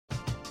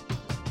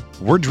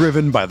We're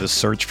driven by the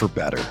search for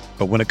better.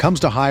 But when it comes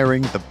to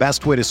hiring, the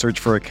best way to search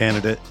for a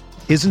candidate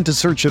isn't to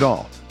search at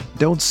all.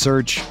 Don't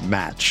search,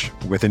 match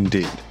with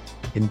Indeed.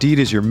 Indeed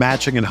is your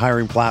matching and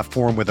hiring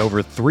platform with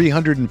over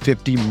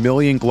 350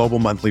 million global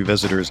monthly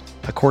visitors,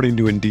 according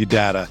to Indeed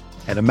data,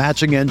 and a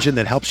matching engine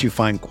that helps you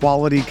find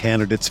quality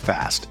candidates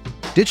fast.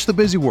 Ditch the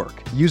busy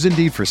work. Use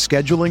Indeed for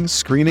scheduling,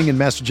 screening, and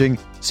messaging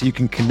so you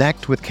can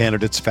connect with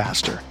candidates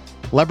faster.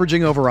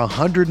 Leveraging over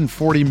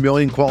 140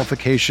 million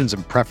qualifications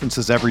and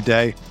preferences every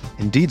day,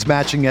 Indeed's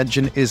matching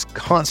engine is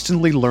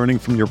constantly learning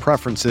from your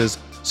preferences,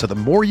 so the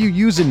more you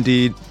use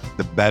Indeed,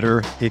 the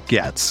better it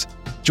gets.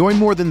 Join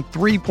more than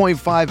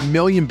 3.5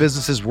 million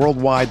businesses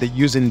worldwide that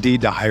use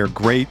Indeed to hire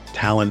great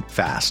talent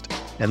fast.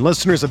 And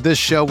listeners of this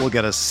show will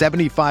get a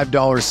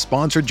 $75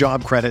 sponsored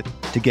job credit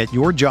to get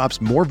your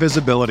jobs more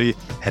visibility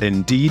at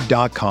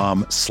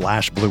Indeed.com/Blue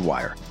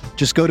Wire.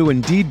 Just go to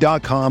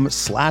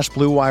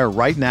Indeed.com/Blue Wire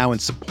right now and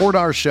support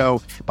our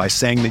show by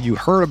saying that you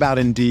heard about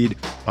Indeed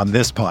on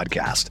this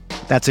podcast.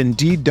 That's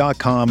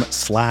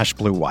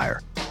Indeed.com/Blue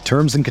Wire.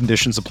 Terms and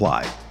conditions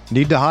apply.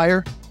 Need to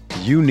hire?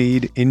 You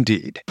need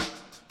Indeed.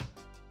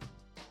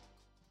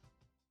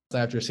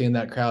 After seeing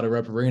that crowd at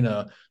Rupp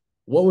Arena,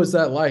 what was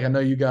that like? I know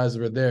you guys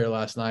were there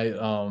last night.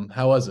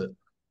 How was it?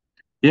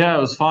 Yeah,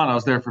 it was fun. I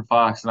was there for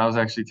Fox, and I was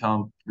actually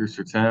telling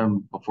Rooster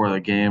Tim before the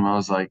game, I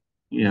was like,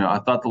 I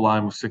thought the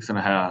line was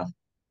 6.5.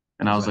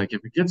 And I was like, if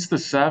it gets to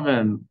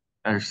 7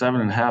 or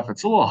 7.5,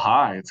 it's a little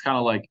high. It's kind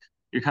of like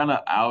you're kind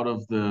of out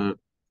of the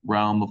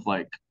realm of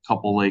like a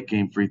couple late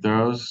game free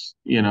throws.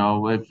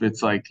 If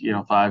it's like,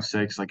 5,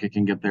 6, like it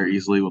can get there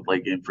easily with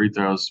late game free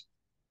throws.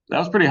 That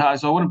was pretty high.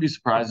 So I wouldn't be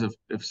surprised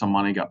if some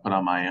money got put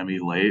on Miami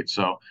late.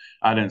 So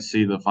I didn't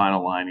see the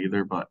final line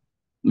either. But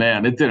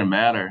man, it didn't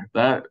matter.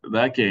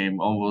 That game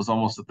was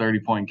almost a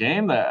 30-point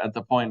game that at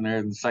the point there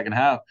in the second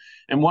half.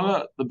 And one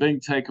of the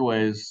big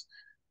takeaways,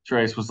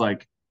 Trace, was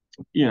like,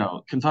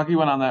 Kentucky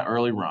went on that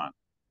early run,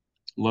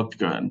 looked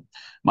good.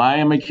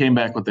 Miami came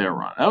back with their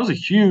run. That was a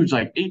huge,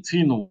 like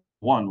 18-1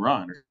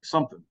 run or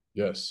something.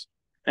 Yes.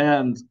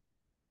 And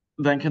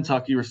then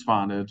Kentucky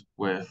responded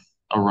with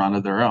a run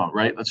of their own,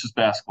 right? That's just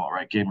basketball,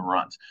 right? Game of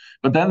runs.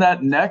 But then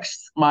that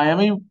next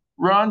Miami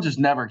run just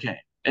never came.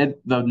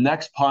 The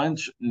next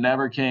punch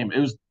never came.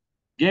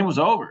 Game was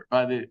over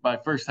by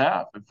first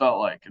half, it felt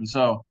like. And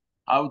so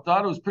I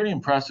thought it was pretty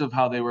impressive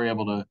how they were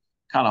able to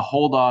kind of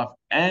hold off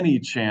any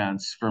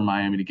chance for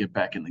Miami to get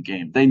back in the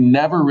game. They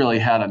never really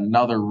had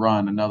another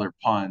run, another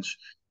punch.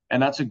 And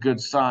that's a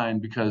good sign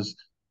because,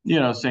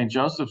 St.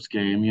 Joseph's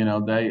game,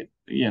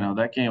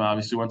 that game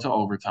obviously went to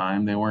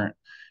overtime. They weren't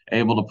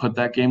able to put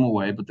that game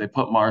away, but they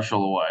put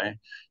Marshall away.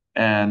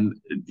 And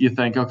you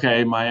think,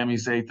 okay,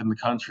 Miami's 8th in the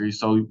country,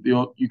 so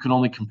you can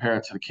only compare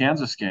it to the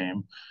Kansas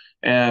game.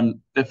 And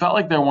it felt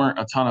like there weren't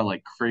a ton of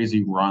like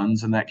crazy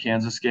runs in that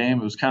Kansas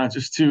game. It was kind of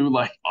just two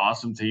like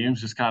awesome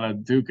teams just kind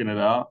of duking it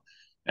out.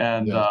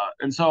 And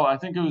so I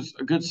think it was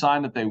a good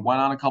sign that they went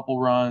on a couple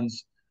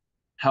runs,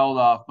 held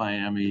off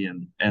Miami,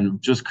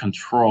 and just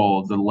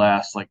controlled the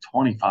last like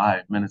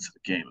 25 minutes of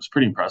the game. It was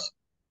pretty impressive.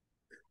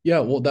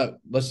 Yeah, well,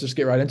 let's just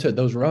get right into it.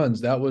 Those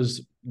runs, that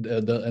was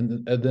and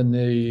then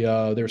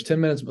there was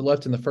 10 minutes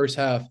left in the first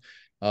half.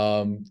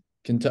 Let's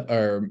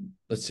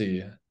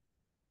see.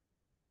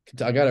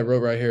 I got it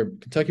wrote right here.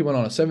 Kentucky went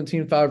on a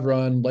 17-5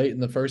 run late in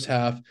the first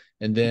half,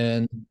 and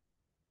then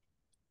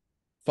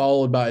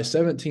followed by a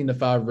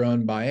 17-5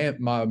 run by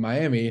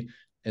Miami.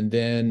 And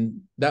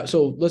then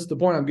the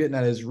point I'm getting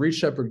at is Reed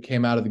Sheppard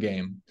came out of the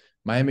game.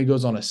 Miami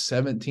goes on a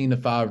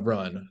 17-5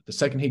 run. The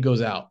second he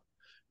goes out.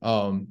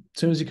 As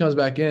soon as he comes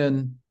back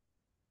in,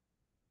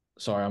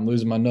 sorry, I'm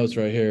losing my notes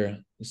right here.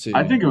 Let's see.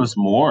 I think it was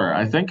more.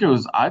 I thought it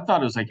was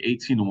like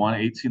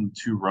 18-1, 18-2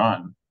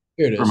 run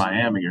for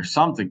Miami or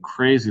something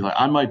crazy. Like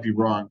I might be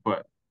wrong,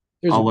 but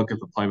I'll look at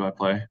the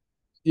play-by-play.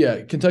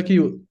 Yeah, Kentucky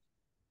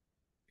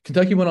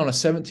went on a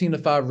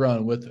 17-5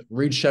 run with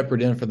Reed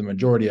Sheppard in for the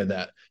majority of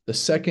that. The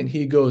second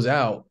he goes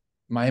out,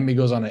 Miami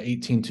goes on an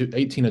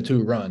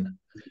 18-2 run.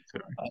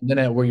 And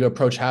then where you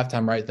approach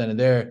halftime right then and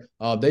there,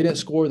 they didn't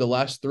score the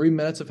last 3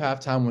 minutes of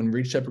halftime when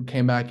Reed Sheppard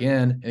came back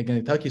in, and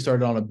Kentucky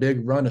started on a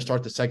big run to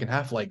start the second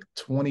half, like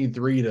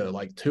 23 to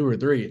like 2 or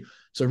 3.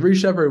 So Reed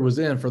Sheppard was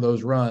in for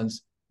those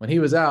runs. When he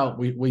was out,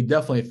 we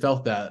definitely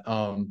felt that.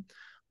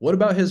 What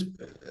about his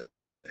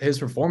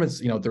performance?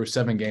 Through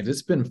 7 games,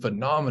 it's been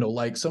phenomenal.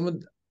 Like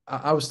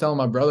I was telling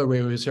my brother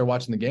when he was here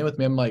watching the game with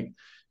me, I'm like,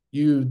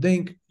 you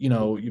think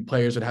you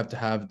players would have to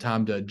have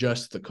time to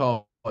adjust to the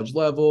college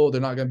level.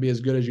 They're not going to be as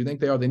good as you think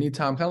they are. They need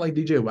time, kind of like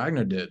DJ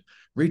Wagner did.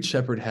 Reed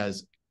Sheppard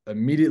has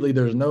immediately,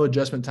 there's no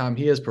adjustment time.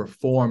 He has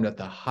performed at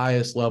the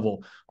highest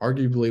level,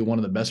 arguably one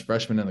of the best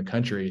freshmen in the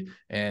country,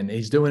 and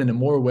he's doing it in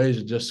more ways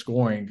than just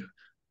scoring.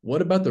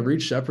 What about the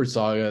Reed Sheppard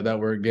saga that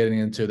we're getting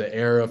into, the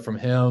era from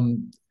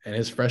him and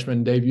his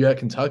freshman debut at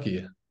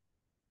Kentucky?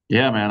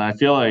 Yeah, man, I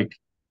feel like,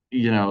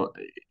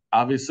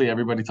 obviously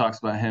everybody talks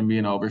about him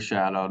being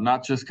overshadowed,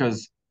 not just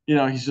because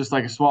he's just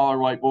like a smaller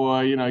white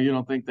boy, you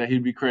don't think that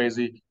he'd be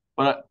crazy,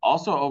 but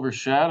also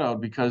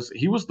overshadowed because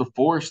he was the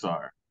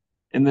 4-star.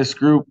 in this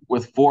group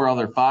with 4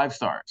 other 5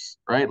 stars,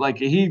 right? Like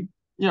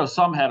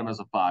some had him as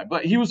a 5,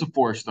 but he was a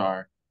 4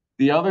 star.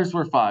 The others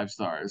were 5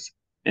 stars.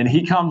 And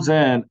he comes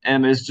in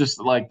and is just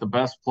like the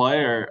best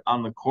player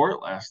on the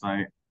court last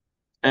night.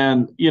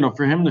 And,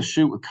 for him to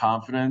shoot with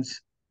confidence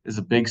is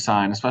a big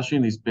sign, especially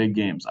in these big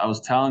games. I was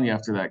telling you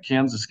after that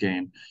Kansas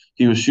game,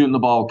 he was shooting the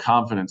ball with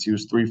confidence. He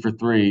was 3 for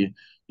 3,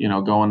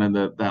 going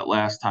into that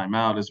last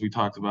timeout, as we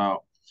talked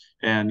about.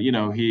 And,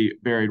 he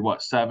buried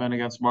 7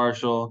 against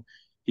Marshall.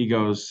 He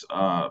goes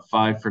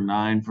 5 for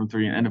 9 from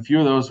 3. And a few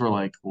of those were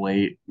like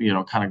late,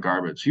 kind of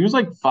garbage. He was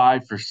like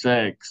 5 for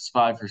 6,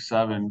 5 for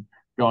 7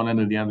 going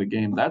into the end of the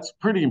game. That's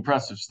pretty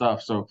impressive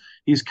stuff. So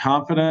he's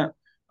confident.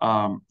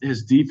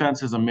 His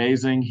defense is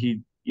amazing.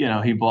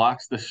 He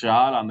blocks the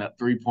shot on that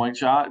 3-point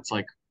shot. It's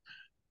like,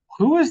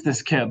 who is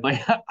this kid?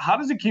 Like, how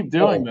does he keep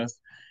doing this?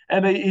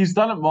 And he's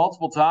done it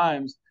multiple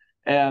times.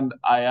 And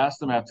I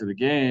asked him after the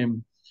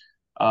game,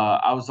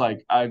 I was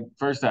like, I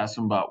first asked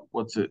him about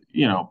what's it,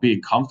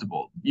 being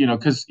comfortable,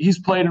 because he's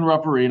played in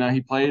Rupp Arena.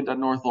 He played at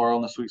North Laurel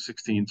in the Sweet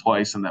 16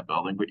 twice in that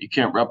building, but you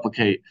can't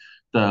replicate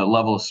the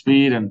level of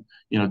speed and,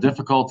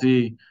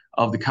 difficulty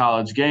of the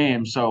college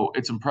game. So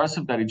it's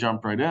impressive that he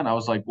jumped right in. I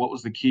was like, what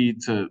was the key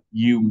to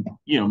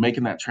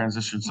making that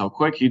transition so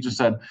quick? He just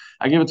said,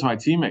 I gave it to my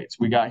teammates.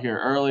 We got here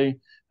early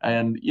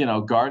and,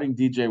 guarding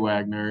DJ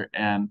Wagner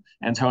and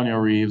Antonio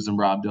Reeves and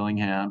Rob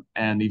Dillingham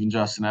and even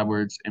Justin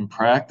Edwards in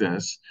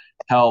practice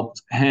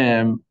helped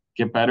him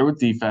get better with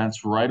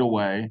defense right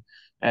away.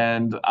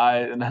 And then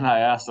I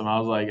asked him, I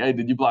was like, hey,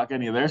 did you block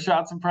any of their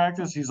shots in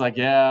practice? He's like,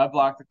 yeah, I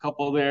blocked a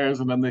couple of theirs.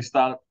 And then they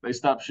stopped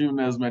shooting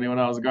as many when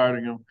I was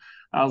guarding them.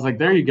 I was like,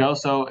 there you go.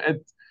 So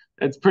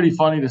it's pretty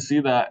funny to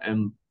see that.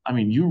 And I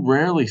mean, you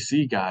rarely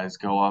see guys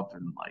go up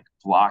and like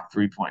block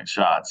 3-point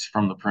shots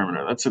from the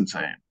perimeter. That's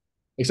insane.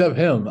 Except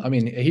him. I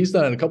mean, he's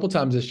done it a couple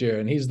times this year,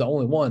 and he's the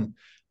only one.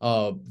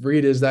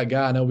 Reed is that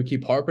guy. I know we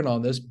keep harping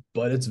on this,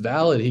 but it's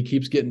valid. He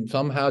keeps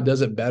somehow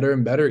does it better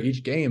and better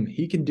each game.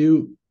 He can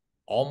do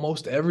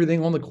almost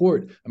everything on the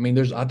court. I mean,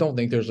 I don't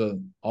think there's a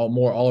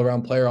more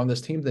all-around player on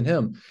this team than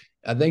him.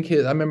 I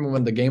remember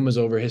when the game was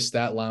over, his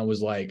stat line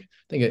was like,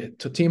 I think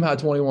team high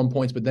 21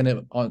 points, but then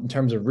in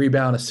terms of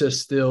rebound,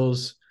 assists,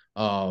 steals,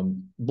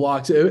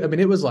 blocks,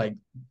 it was like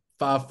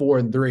 5, 4,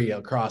 and 3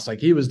 across. Like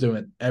he was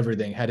doing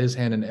everything, had his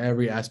hand in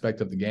every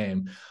aspect of the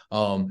game.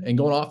 And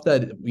going off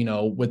that,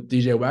 with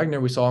DJ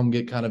Wagner, we saw him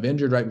get kind of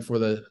injured right before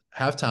the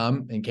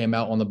halftime and came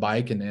out on the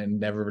bike and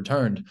never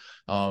returned.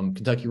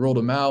 Kentucky rolled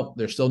him out.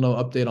 There's still no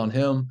update on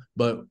him,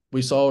 but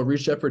we saw Reed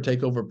Sheppard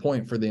take over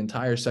point for the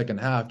entire second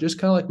half, just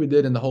kind of like we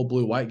did in the whole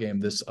blue-white game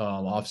this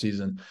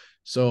offseason.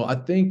 So I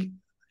think,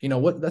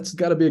 that's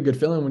got to be a good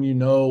feeling when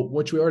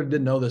which we already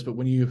did know this, but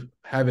when you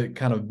have it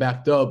kind of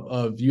backed up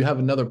of you have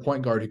another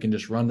point guard who can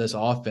just run this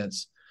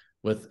offense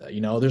with,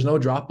 there's no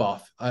drop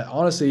off. I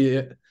want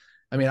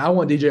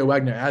DJ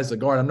Wagner as the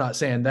guard. I'm not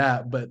saying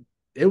that, but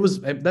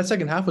that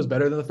second half was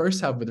better than the first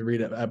half with the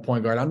Reed at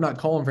point guard. I'm not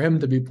calling for him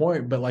to be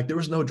point, but like there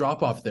was no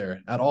drop off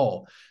there at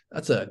all.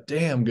 That's a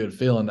damn good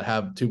feeling to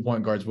have 2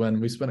 point guards when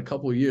we spent a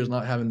couple of years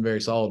not having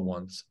very solid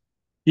ones.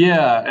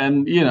 Yeah.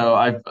 And,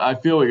 I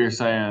feel what you're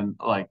saying.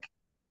 Like,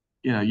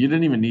 you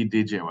didn't even need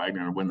DJ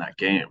Wagner to win that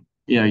game.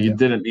 You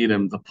didn't need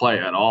him to play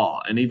at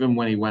all. And even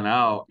when he went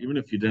out, even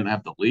if you didn't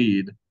have the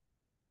lead,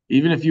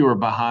 even if you were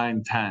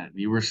behind 10,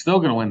 you were still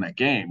going to win that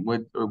game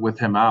with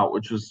him out,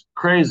 which was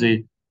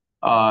crazy.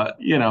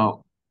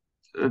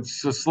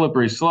 It's a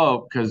slippery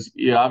slope because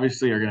you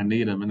obviously are going to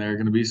need him, and there are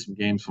going to be some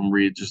games when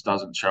Reed just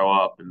doesn't show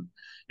up,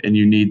 and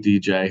you need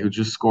DJ, who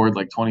just scored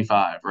like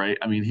 25, right?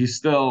 I mean, he's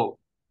still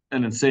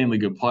an insanely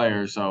good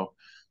player, so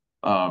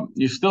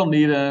you still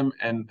need him,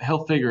 and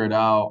he'll figure it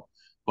out.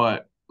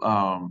 But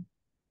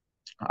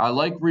I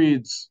like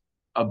Reed's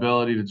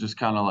ability to just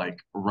kind of like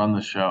run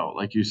the show,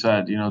 like you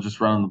said,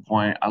 just running the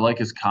point. I like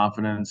his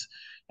confidence,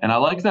 and I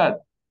like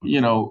that,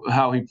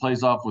 how he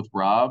plays off with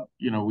Rob.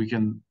 We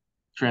can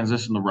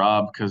transition to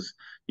Rob because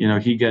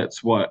he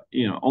gets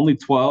only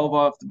 12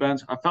 off the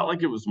bench. I felt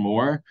like it was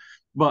more,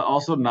 but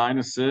also 9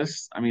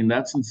 assists. I mean,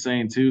 that's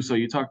insane too. So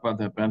you talk about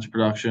that bench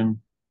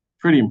production,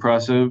 pretty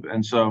impressive.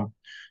 And so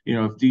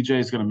if DJ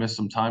is going to miss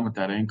some time with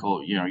that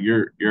ankle,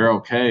 you're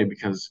okay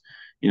because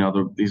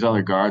these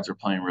other guards are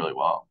playing really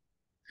well.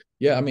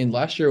 Yeah, I mean,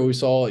 last year we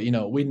saw,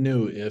 we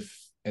knew if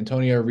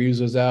Antonio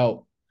Reeves was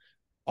out,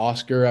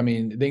 Oscar, I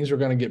mean, things were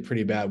going to get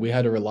pretty bad. We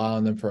had to rely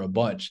on them for a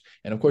bunch.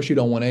 And of course, you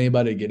don't want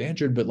anybody to get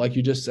injured, but like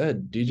you just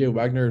said, DJ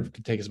Wagner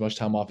can take as much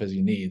time off as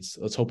he needs.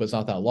 Let's hope it's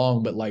not that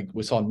long, but like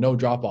we saw no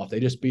drop off. They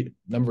just beat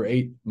number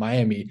 8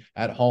 Miami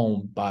at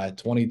home by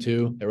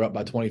 22. They were up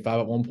by 25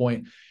 at one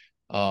point.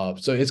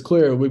 So it's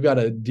clear we've got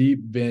a deep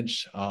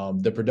bench.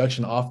 The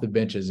production off the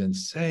bench is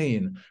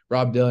insane.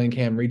 Rob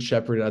Dillingham, Reed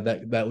Sheppard,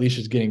 that leash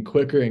is getting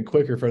quicker and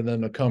quicker for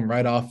them to come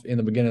right off in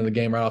the beginning of the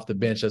game, right off the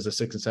bench as the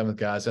 6th and 7th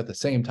guys at the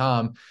same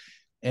time.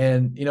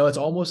 And, it's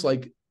almost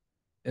like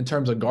in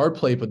terms of guard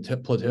play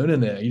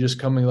platooning it. You just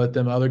come and let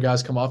them other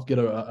guys come off, get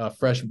a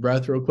fresh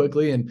breath real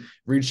quickly, and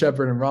Reed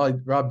Sheppard and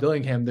Rob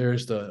Dillingham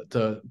there's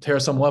to tear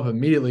someone up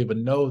immediately, but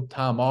no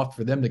time off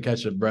for them to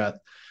catch a breath.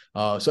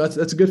 So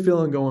that's a good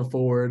feeling going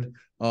forward.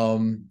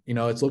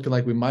 It's looking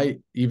like we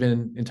might,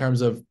 even in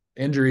terms of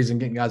injuries and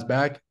getting guys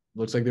back,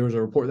 looks like there was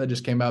a report that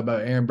just came out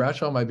about Aaron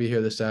Bradshaw might be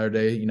here this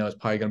Saturday. It's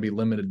probably going to be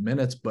limited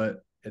minutes,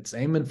 but it's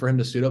aiming for him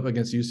to suit up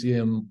against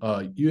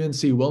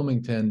UNC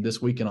Wilmington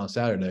this weekend on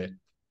Saturday.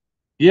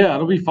 Yeah,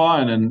 it'll be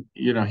fun. And,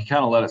 he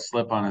kind of let it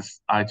slip on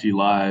his IG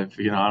Live.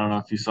 I don't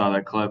know if you saw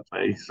that clip,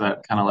 but he kind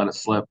of let it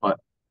slip. But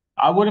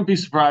I wouldn't be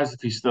surprised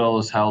if he still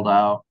is held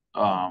out.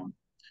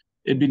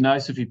 It'd be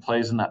nice if he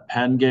plays in that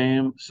Penn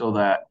game so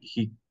that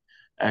he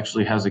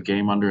actually has a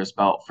game under his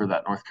belt for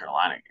that North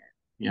Carolina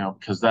game,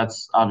 because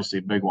that's obviously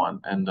a big one.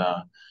 And,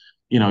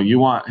 you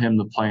want him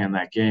to play in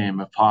that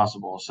game if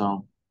possible.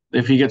 So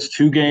if he gets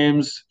 2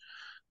 games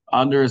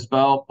under his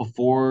belt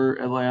before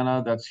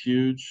Atlanta, that's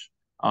huge.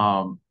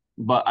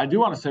 But I do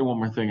want to say one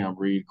more thing on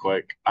Reed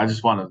quick. I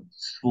just want to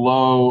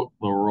slow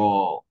the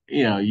roll.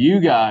 You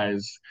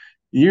guys,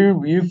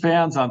 you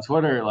fans on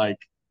Twitter, like,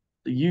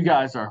 you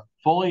guys are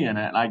fully in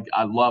it, and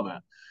I love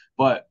it.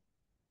 But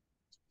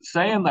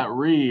saying that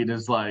Reed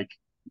is like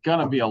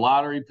gonna be a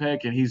lottery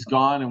pick and he's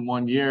gone in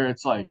 1 year,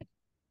 it's like,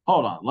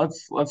 hold on,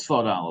 let's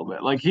slow down a little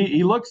bit. Like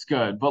he looks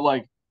good, but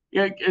like,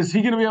 is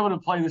he gonna be able to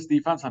play this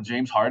defense on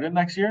James Harden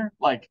next year?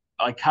 Like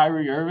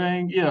Kyrie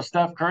Irving,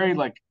 Steph Curry?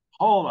 Like,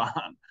 hold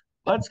on,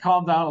 let's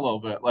calm down a little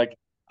bit. Like,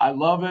 I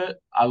love it.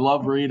 I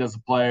love Reed as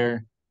a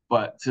player,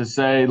 but to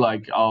say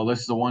like, oh,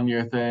 this is a 1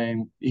 year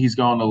thing, he's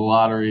going to the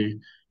lottery,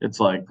 it's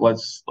like,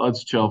 let's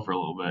chill for a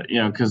little bit,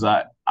 because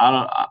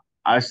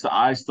I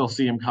still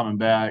see him coming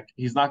back.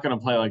 He's not going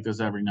to play like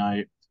this every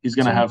night. He's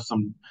going to have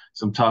some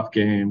tough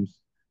games,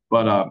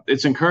 but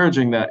it's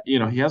encouraging that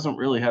he hasn't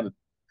really had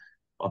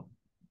a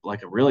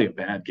really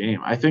bad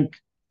game. I think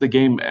the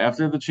game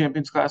after the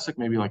Champions Classic,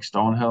 maybe like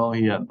Stonehill,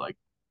 he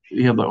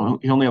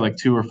only had like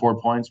 2 or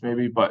 4 points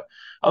maybe, but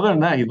other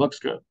than that, he looks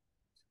good.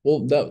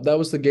 Well, that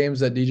was the games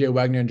that DJ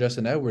Wagner and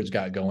Justin Edwards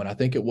got going. I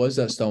think it was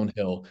at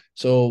Stonehill.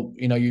 So,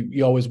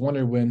 you always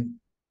wonder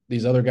when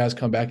these other guys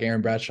come back,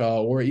 Aaron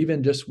Bradshaw, or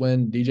even just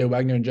when DJ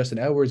Wagner and Justin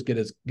Edwards get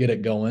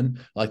it going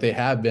like they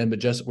have been,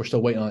 but we're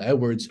still waiting on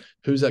Edwards.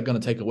 Who's that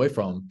going to take away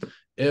from?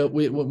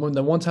 When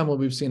the one time when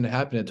we've seen it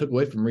happen, it took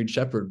away from Reed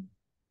Sheppard,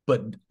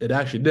 but it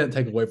actually didn't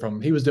take away from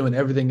him. He was doing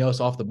everything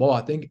else off the ball.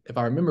 I think if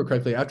I remember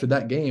correctly, after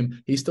that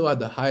game, he still had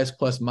the highest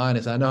plus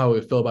minus. I know how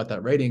we feel about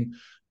that rating,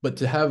 but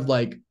to have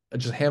like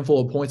just a handful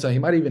of points on, he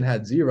might have even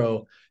had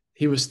 0.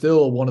 He was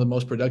still one of the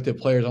most productive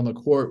players on the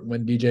court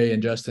when DJ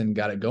and Justin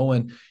got it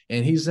going,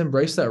 and he's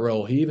embraced that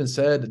role. He even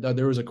said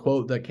there was a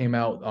quote that came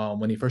out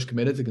when he first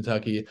committed to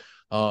Kentucky.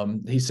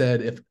 He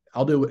said,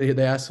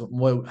 they asked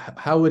him,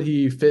 how would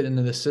he fit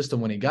into this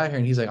system when he got here?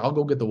 And he's like, I'll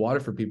go get the water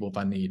for people if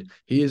I need.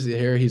 He is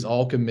here. He's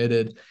all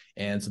committed.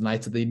 And some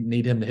nights that they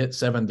need him to hit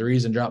 7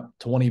 threes and drop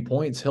 20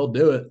 points, he'll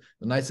do it.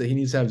 The nights that he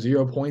needs to have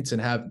 0 points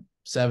and have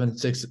 7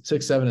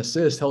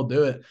 assists, he'll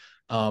do it.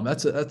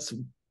 That's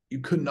you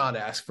could not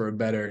ask for a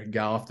better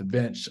guy off the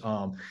bench.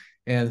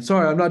 And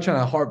sorry, I'm not trying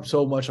to harp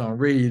so much on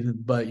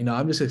Reed, but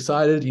I'm just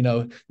excited.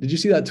 Did you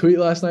see that tweet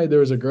last night?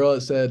 There was a girl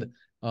that said,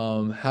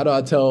 how do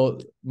I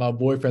tell my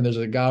boyfriend there's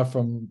a guy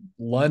from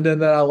London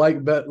that I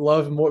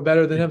love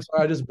better than him?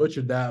 Sorry, I just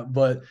butchered that.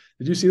 But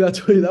did you see that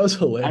tweet? That was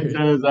hilarious.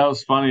 I did. That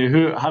was funny.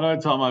 How do I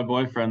tell my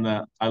boyfriend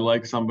that I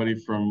like somebody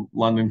from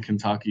London,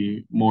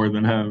 Kentucky more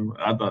than him?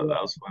 I thought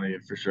that was funny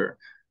for sure.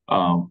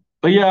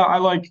 But yeah, I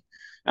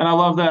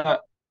love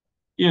that.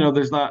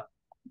 There's not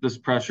this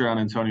pressure on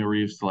Antonio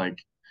Reeves to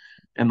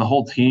and the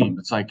whole team.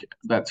 It's like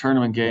that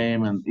tournament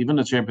game and even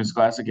the Champions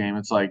Classic game.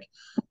 It's like,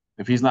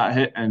 if he's not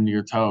hitting,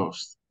 you're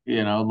toast.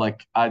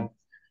 I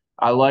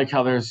like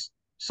how there's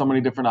so many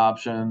different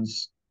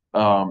options.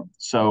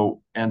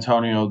 So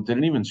Antonio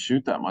didn't even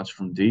shoot that much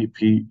from deep.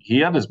 He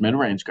had his mid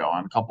range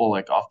going, a couple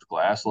off the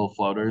glass little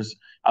floaters.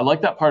 I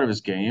like that part of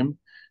his game,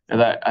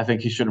 and that I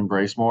think he should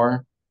embrace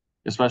more,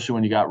 especially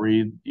when you got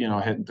Reed,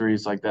 hitting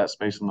threes like that,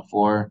 spacing the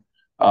floor.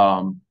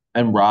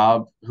 And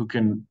Rob, who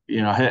can,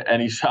 hit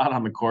any shot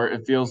on the court,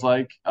 it feels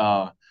like.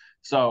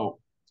 So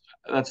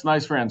that's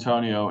nice for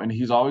Antonio, and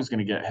he's always going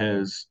to get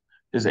his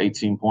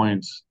 18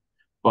 points.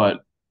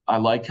 But I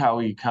like how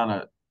he kind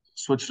of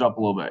switched it up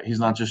a little bit. He's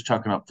not just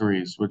chucking up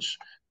threes, which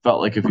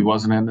felt like if he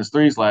wasn't in his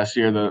threes last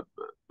year,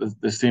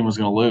 this team was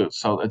going to lose.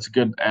 So it's a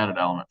good added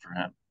element for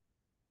him.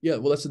 Yeah,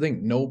 well, that's the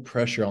thing. No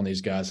pressure on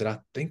these guys. And I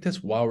think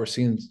that's why we're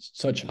seeing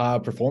such high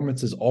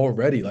performances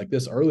already, like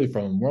this early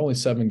from them. We're only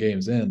 7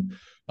 games in.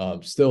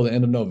 Still the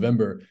end of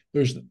November.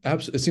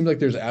 It seems like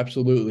there's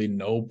absolutely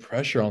no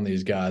pressure on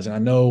these guys. And I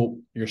know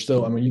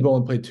you've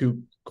only played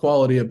 2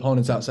 quality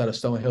opponents outside of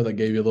Stonehill that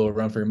gave you a little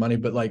run for your money.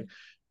 But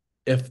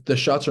if the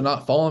shots are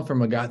not falling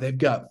from a guy, they've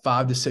got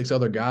 5 to 6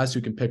 other guys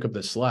who can pick up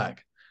the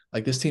slack.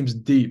 Like this team's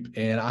deep,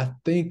 and I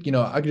think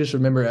I could just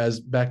remember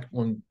as back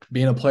when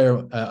being a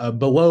player, a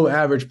below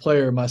average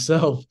player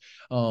myself.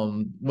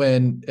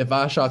 When if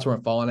my shots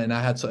weren't falling, and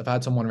if I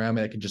had someone around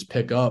me that could just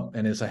pick up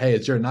and it's like, hey,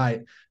 it's your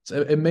night.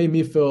 So it made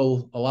me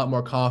feel a lot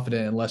more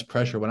confident and less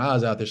pressure when I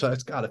was out there. So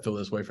it's got to feel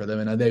this way for them,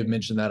 and they've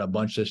mentioned that a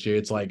bunch this year.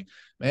 It's like,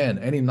 man,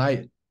 any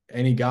night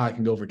any guy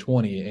can go for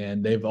 20,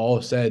 and they've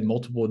all said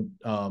multiple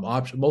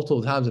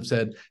times have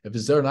said if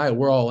it's their night,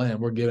 we're all in,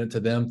 we're giving it to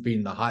them,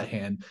 feeding the hot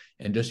hand,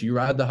 and just you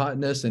ride the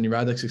hotness and you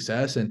ride the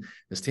success, and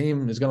this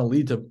team is going to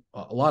lead to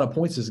a lot of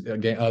points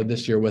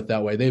this year with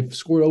that way. They've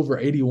scored over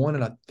 81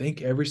 and I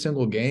think every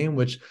single game,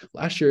 which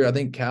last year I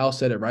think Cal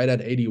said it right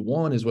at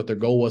 81 is what their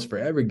goal was for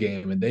every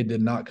game, and they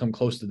did not come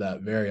close to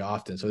that very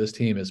often. So this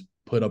team has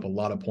put up a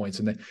lot of points,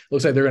 and it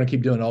looks like they're going to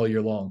keep doing it all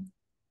year long.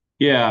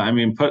 Yeah,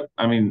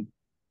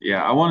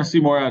 yeah, I want to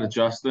see more out of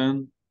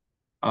Justin.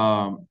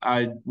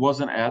 I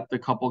wasn't at the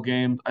couple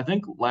games. I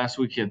think last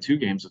week he had 2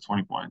 games of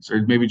 20 points,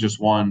 or maybe just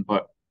one,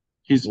 but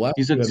he's The last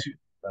he's two at have two.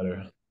 been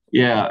better.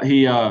 Yeah,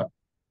 he had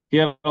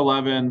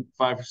 11,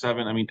 5 for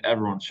 7. I mean,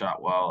 everyone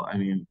shot well. I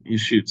mean, you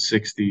shoot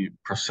 60%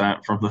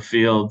 from the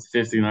field,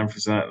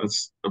 59%.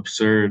 That's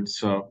absurd.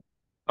 So,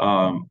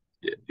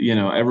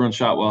 everyone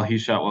shot well. He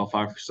shot well,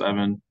 5 for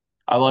 7.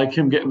 I like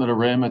him getting to the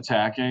rim,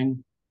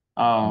 attacking.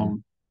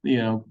 Mhm.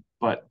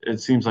 But it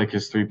seems like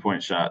his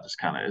 3-point shot just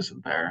kind of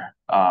isn't there.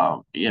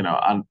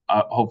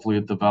 Hopefully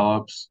it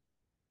develops.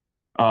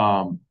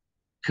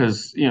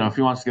 Because if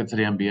he wants to get to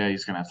the NBA,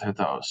 he's gonna have to hit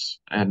those.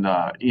 And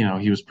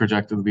he was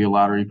projected to be a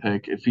lottery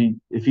pick. If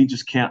he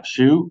just can't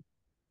shoot,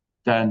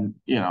 then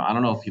I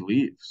don't know if he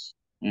leaves.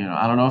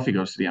 I don't know if he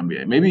goes to the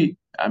NBA. Maybe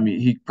I mean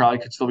he probably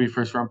could still be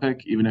first round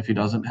pick even if he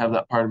doesn't have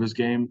that part of his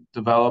game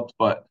developed.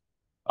 But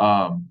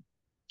um,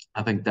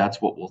 I think that's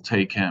what will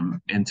take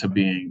him into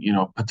being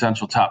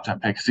potential top 10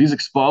 pick. 'Cause he's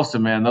explosive,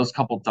 man. Those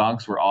couple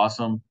dunks were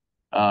awesome.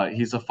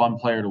 He's a fun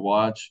player to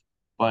watch.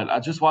 But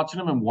I just watching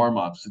him in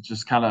warmups. It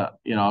just kind of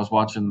I was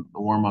watching the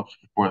warmups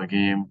before the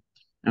game.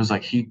 It was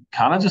like he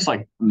kind of just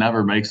like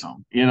never makes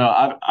them.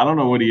 I don't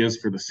know what he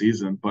is for the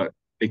season, but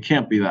it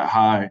can't be that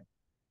high.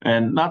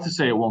 And not to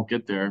say it won't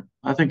get there.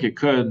 I think it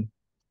could,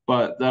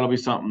 but that'll be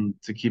something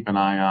to keep an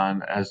eye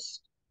on as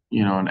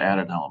an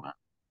added element.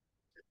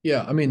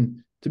 Yeah, I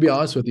mean, to be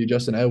honest with you,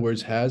 Justin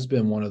Edwards has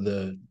been one of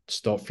the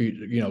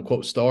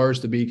quote stars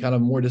to be kind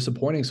of more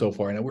disappointing so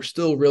far. And we're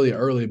still really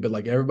early, but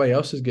like everybody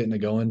else is getting it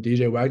going.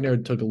 DJ Wagner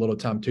took a little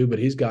time too, but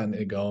he's gotten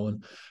it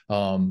going.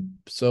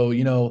 So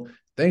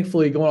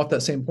thankfully, going off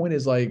that same point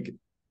is like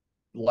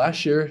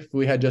last year, if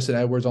we had Justin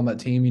Edwards on that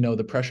team,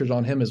 the pressure's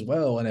on him as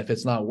well. And if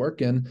it's not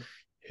working,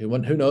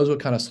 who knows what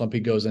kind of slump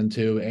he goes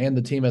into, and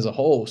the team as a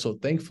whole. So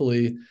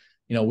thankfully,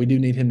 we do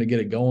need him to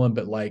get it going,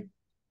 but like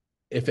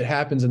if it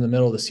happens in the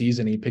middle of the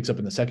season, he picks up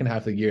in the second half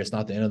of the year, it's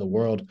not the end of the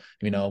world.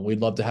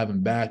 We'd love to have him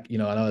back. I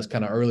know it's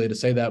kind of early to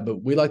say that,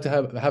 but we'd like to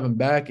have him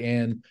back,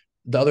 and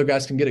the other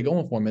guys can get it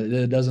going for him.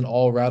 It doesn't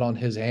all ride on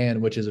his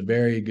hand, which is a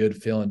very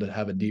good feeling to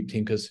have a deep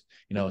team because,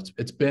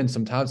 it's been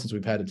some time since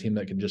we've had a team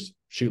that can just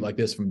shoot like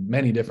this from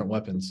many different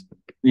weapons.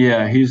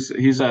 Yeah, he's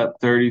at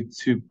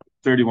 32%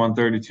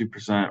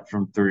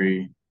 from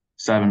 3,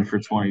 7 for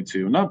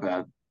 22. Not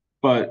bad.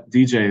 But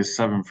DJ is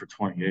 7 for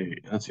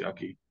 28. That's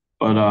yucky.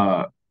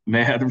 But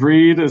man,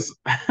 Reed is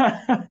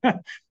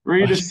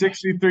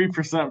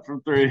 63%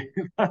 from 3.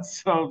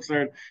 That's so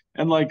absurd.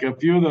 And like a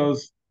few of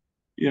those,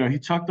 he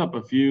chucked up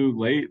a few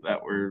late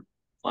that were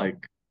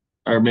like,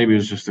 or maybe it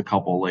was just a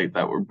couple late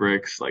that were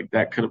bricks. Like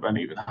that could have been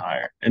even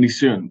higher. And he's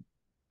shooting,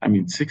 I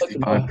mean,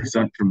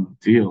 65% from the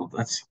field.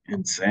 That's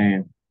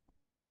insane.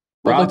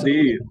 I'd like Rob to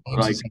D,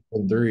 like, games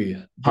three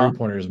huh?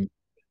 pointers.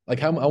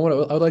 Like I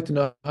would like to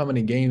know how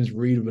many games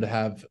Reed would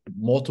have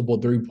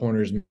multiple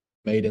 3-pointers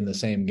made in the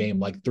same game,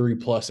 like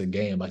 3+ a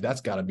game. Like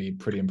that's got to be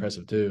pretty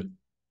impressive too.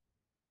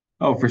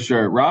 Oh, for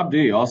sure. Rob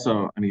D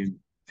also, I mean,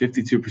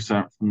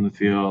 52% from the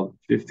field,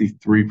 Is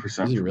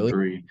 53% he from really?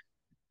 3.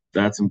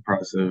 That's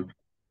impressive.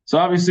 So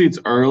obviously it's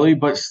early,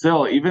 but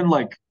still, even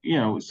like,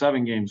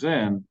 7 games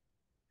in,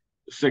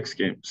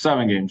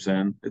 7 games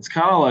in, it's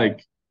kind of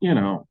like,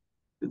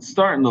 it's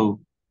starting to,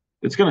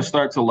 it's going to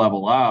start to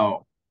level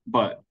out.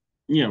 But,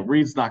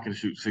 Reed's not going to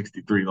shoot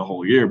 63 the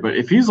whole year. But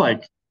if he's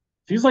like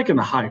in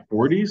the high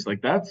 40s,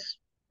 like that's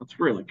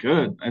really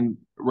good. And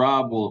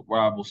Rob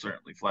will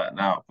certainly flatten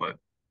out. But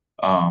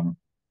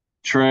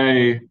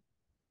Trey,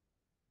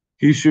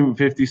 he's shooting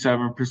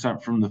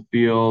 57% from the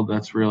field.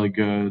 That's really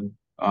good.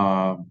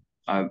 I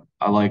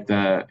like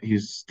that.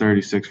 He's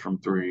 36 from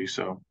 3.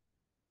 So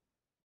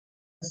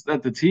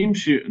that the team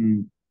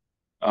shooting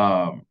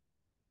um,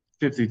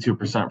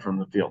 52% from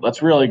the field.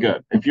 That's really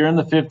good. If you're in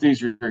the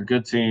 50s, you're a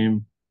good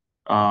team.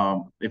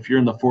 If you're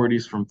in the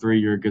 40s from 3,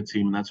 you're a good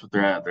team, and that's what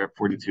they're at. They're at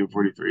 42,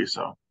 43.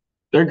 So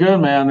they're good,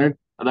 man.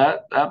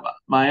 That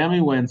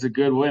Miami win's a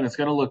good win. It's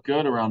going to look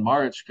good around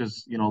March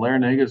because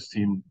Larinaga's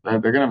team they're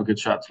going to have a good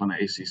shot to win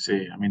the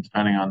ACC. I mean,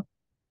 depending on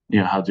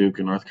how Duke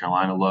and North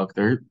Carolina look,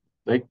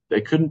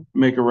 they couldn't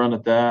make a run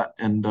at that,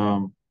 and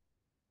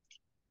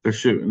they're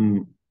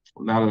shooting.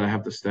 Now that I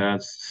have the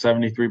stats,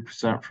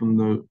 73% from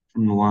the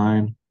from the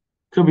line.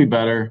 Could be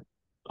better.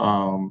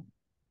 Um,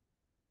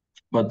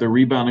 but they're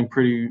rebounding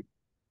pretty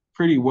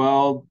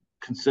well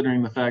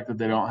considering the fact that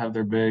they don't have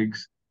their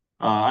bigs.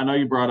 I know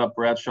you brought up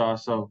Bradshaw,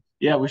 so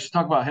yeah, we should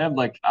talk about him.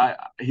 Like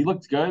he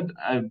looked good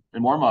in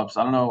warmups.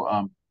 I don't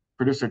know,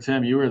 producer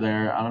Tim, you were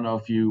there. I don't know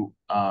if you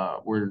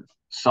were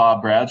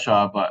saw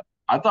Bradshaw, but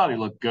I thought he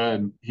looked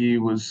good. He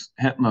was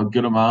hitting a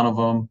good amount of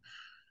them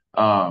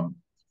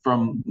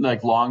from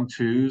like long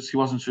twos. He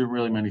wasn't shooting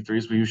really many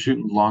threes, but he was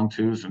shooting long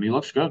twos, and he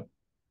looks good.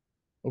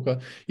 Okay.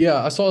 Yeah,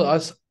 I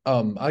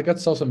got to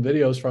saw some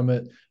videos from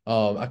it.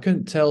 I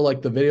couldn't tell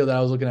like the video that I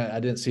was looking at, I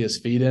didn't see his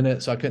feet in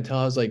it. So I couldn't tell.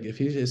 I was like,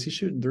 is he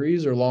shooting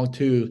threes or long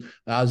twos?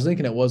 I was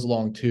thinking it was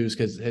long twos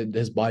because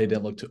his body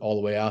didn't look all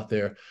the way out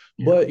there.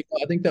 Yeah. But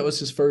I think that was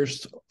his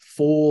first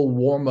full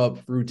warm-up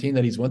routine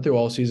that he's went through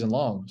all season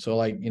long. So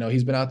like,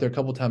 he's been out there a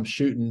couple times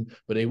shooting,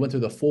 but he went through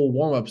the full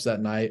warm-ups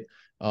that night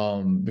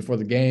before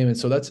the game. And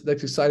so that's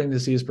exciting to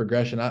see his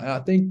progression. I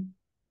think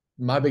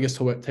my biggest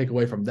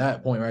takeaway from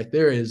that point right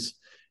there is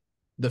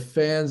the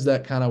fans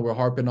that kind of were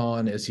harping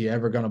on, is he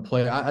ever going to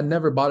play? I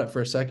never bought it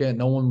for a second.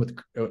 No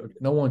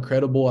one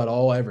credible at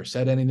all ever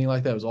said anything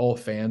like that. It was all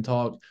fan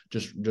talk,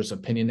 just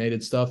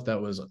opinionated stuff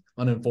that was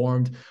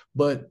uninformed.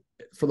 But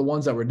for the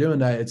ones that were doing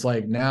that, it's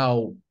like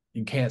now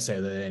you can't say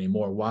that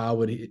anymore. Why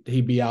would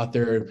he be out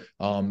there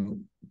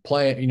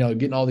playing,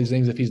 getting all these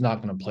things if he's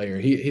not going to play here?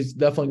 He's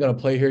definitely going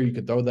to play here. You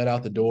could throw that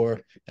out the door,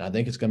 and I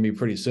think it's going to be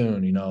pretty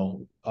soon.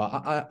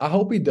 I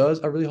hope he does.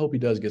 I really hope he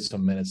does get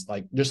some minutes,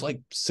 just like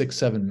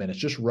 6-7 minutes.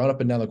 Just run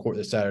up and down the court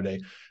this Saturday.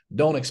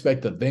 Don't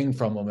expect a thing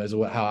from him is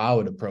how I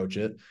would approach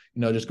it.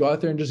 Just go out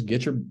there and just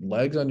get your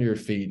legs under your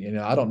feet.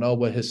 I don't know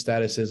what his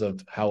status is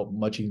of how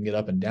much he can get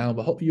up and down,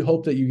 but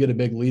hope that you get a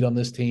big lead on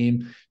this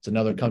team. It's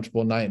another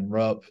comfortable night in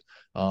Rupp.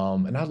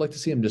 And I'd like to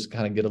see him just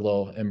kind of get a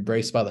little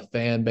embraced by the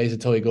fan base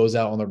until he goes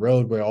out on the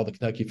road where all the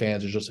Kentucky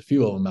fans, there's just a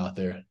few of them out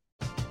there.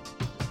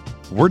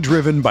 We're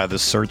driven by the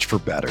search for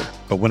better.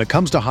 But when it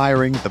comes to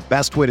hiring, the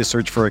best way to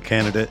search for a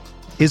candidate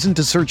isn't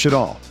to search at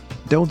all.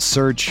 Don't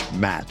search,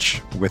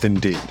 match with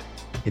Indeed.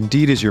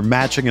 Indeed is your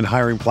matching and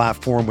hiring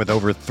platform with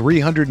over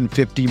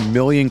 350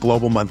 million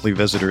global monthly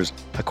visitors,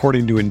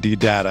 according to Indeed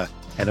data,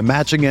 and a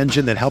matching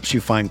engine that helps you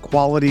find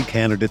quality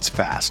candidates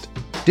fast.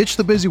 Ditch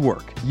the busy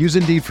work. Use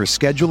Indeed for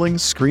scheduling,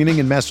 screening,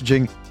 and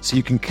messaging so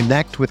you can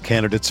connect with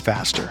candidates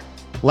faster.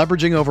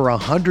 Leveraging over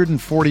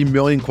 140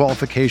 million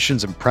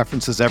qualifications and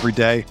preferences every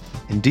day,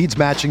 Indeed's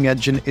matching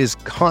engine is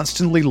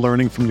constantly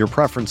learning from your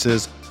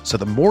preferences, so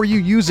the more you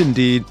use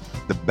Indeed,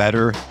 the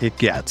better it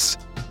gets.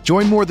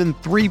 Join more than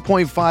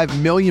 3.5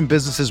 million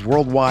businesses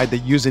worldwide that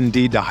use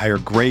Indeed to hire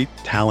great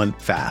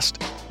talent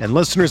fast. And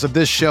listeners of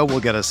this show will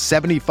get a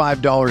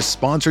 $75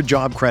 sponsored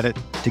job credit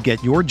to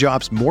get your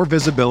jobs more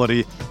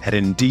visibility at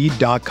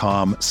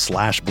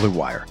Indeed.com/Blue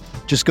Wire.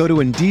 Just go to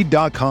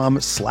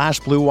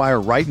Indeed.com/Blue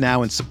Wire right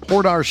now and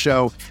support our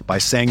show by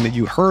saying that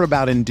you heard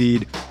about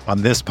Indeed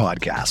on this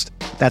podcast.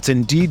 That's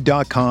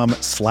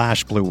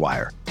Indeed.com/Blue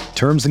Wire.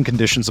 Terms and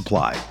conditions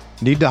apply.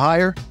 Need to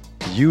hire?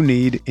 You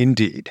need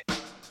Indeed.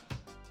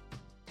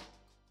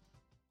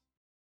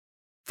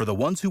 For the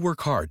ones who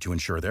work hard to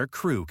ensure their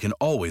crew can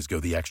always go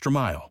the extra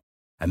mile,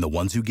 and the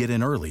ones who get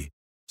in early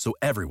so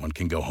everyone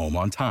can go home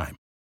on time,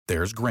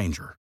 there's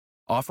Grainger,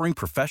 offering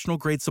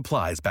professional-grade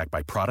supplies backed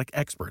by product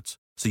experts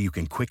so you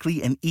can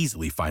quickly and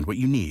easily find what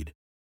you need.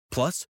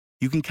 Plus,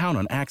 you can count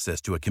on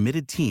access to a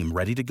committed team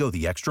ready to go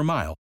the extra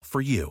mile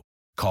for you.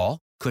 Call,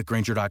 click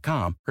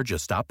Grainger.com, or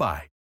just stop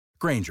by.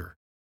 Grainger,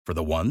 for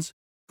the ones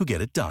who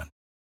get it done.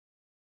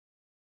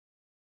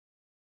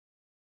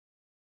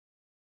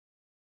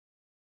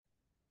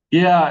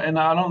 Yeah, and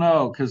I don't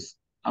know because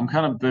I'm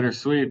kind of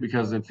bittersweet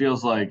because it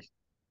feels like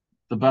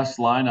the best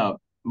lineup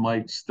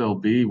might still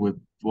be with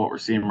what we're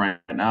seeing right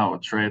now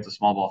with Trey at the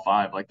small ball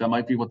five. Like that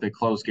might be what they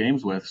close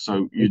games with.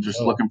 So you're just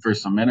looking for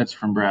some minutes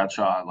from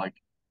Bradshaw, like,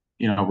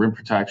 rim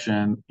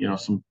protection,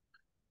 some,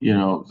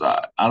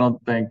 I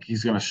don't think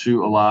he's going to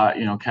shoot a lot.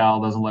 Cal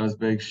doesn't let his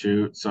big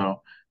shoot.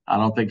 So I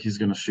don't think he's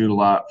going to shoot a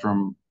lot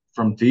from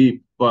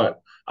deep.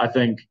 But I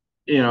think,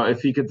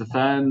 if he could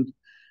defend,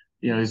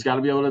 he's got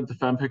to be able to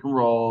defend pick and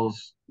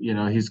rolls.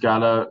 He's got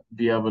to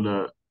be able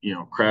to,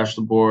 crash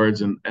the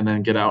boards and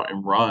then get out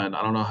and run.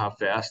 I don't know how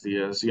fast he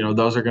is.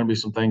 Those are going to be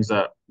some things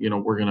that,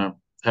 we're going to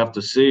have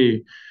to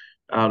see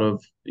out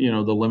of, the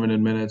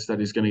limited minutes that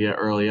he's going to get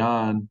early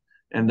on.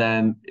 And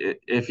then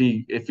if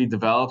he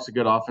develops a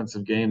good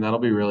offensive game, that'll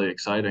be really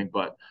exciting.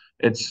 But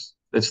it's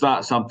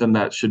not something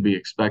that should be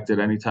expected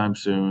anytime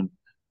soon.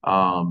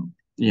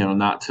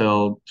 Not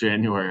till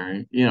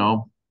January,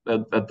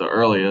 at the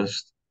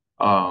earliest.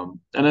 And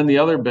then the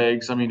other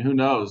bigs, I mean, who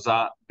knows?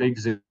 Big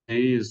Z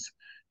is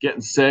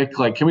getting sick.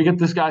 Like, can we get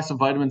this guy some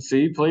vitamin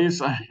C,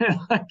 please?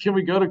 Can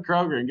we go to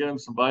Kroger and get him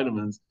some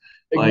vitamins?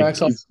 Big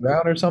Max off the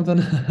ground or something?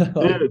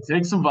 Dude,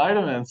 take some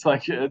vitamins.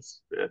 Like,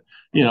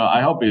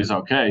 I hope he's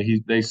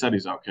okay. They said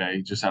he's okay.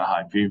 He just had a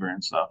high fever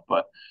and stuff,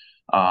 but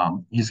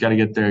he's got to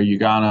get there.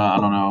 Ugana, I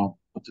don't know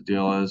what the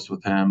deal is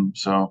with him.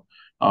 So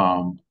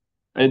you're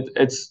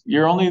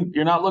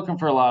not looking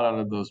for a lot out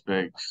of those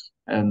bigs.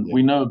 and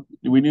Yeah.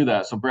 we knew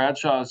that. So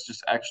Bradshaw is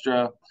just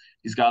extra.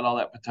 He's got all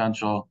that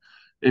potential.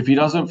 If he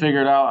doesn't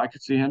figure it out, I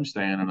could see him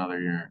staying another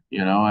year.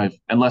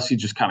 Unless he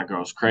just kind of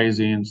goes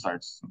crazy and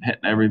starts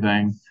hitting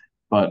everything.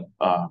 But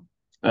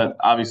that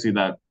obviously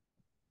that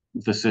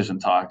decision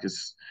talk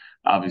is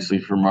obviously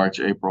for March,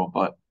 April.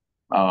 But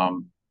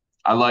um,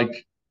 I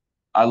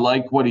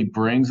like what he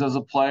brings as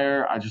a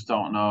player. I just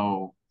don't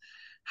know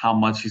how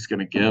much he's going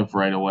to give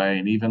right away,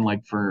 and even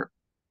like for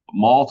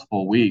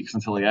multiple weeks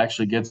until he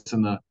actually gets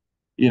in the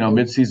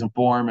midseason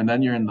form, and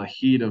then you're in the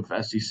heat of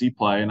SEC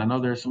play. And I know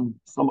there's some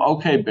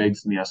okay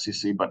bigs in the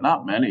SEC, but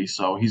not many.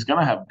 So he's going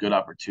to have good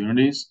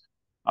opportunities.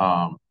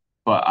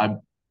 But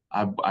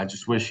I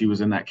just wish he was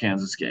in that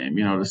Kansas game,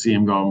 to see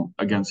him go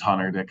against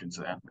Hunter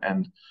Dickinson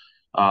and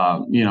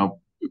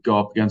go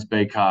up against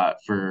Baycott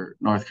for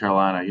North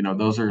Carolina.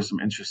 Those are some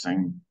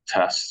interesting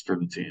tests for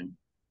the team.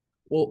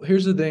 Well,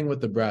 here's the thing with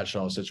the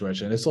Bradshaw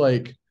situation. It's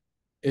like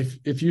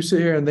if you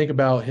sit here and think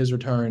about his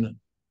return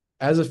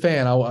as a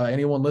fan,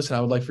 anyone listen,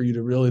 I would like for you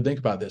to really think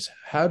about this.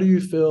 How do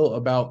you feel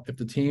about if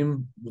the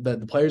team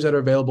that the players that are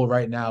available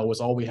right now was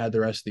all we had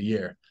the rest of the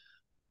year?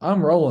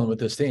 I'm rolling with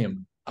this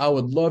team. I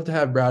would love to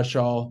have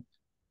Bradshaw.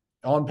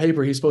 On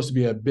paper, he's supposed to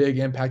be a big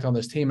impact on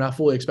this team, and I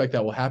fully expect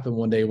that will happen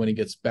one day when he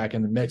gets back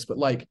in the mix. But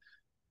like,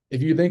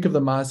 if you think of the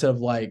mindset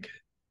of like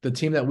the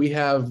team that we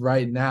have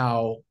right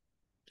now,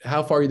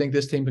 how far you think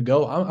this team could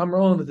go? I'm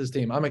rolling with this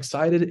team. I'm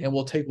excited, and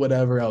we'll take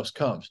whatever else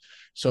comes.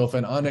 So if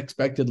an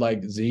unexpected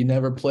like Z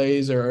never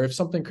plays, or if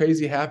something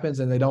crazy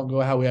happens and they don't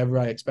go how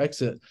everybody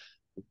expects it,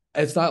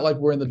 it's not like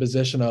we're in the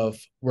position of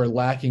we're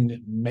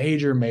lacking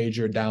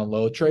major down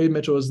low. Trey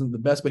Mitchell isn't the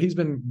best, but he's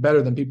been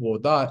better than people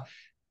would thought.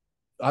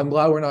 I'm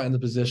glad we're not in the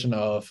position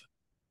of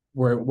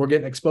we're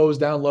getting exposed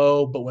down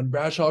low, but when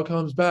Bradshaw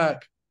comes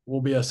back,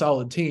 we'll be a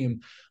solid team.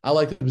 I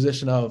like the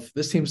position of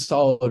this team's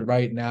solid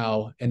right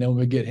now, and then when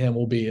we get him,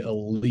 we'll be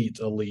elite,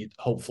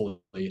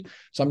 hopefully.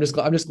 So I'm just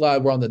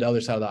glad we're on the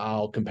other side of the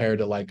aisle compared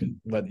to like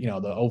what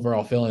the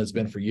overall feeling has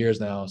been for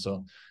years now.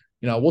 So,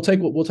 we'll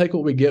take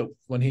what we get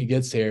when he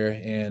gets here.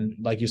 And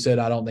like you said,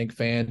 I don't think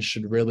fans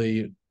should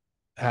really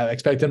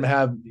expect him to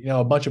have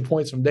a bunch of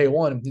points from day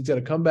one. He's got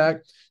to come back,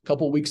 a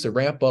couple of weeks to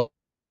ramp up,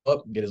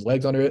 get his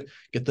legs under it,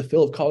 get the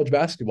feel of college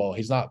basketball.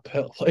 He's not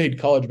played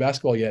college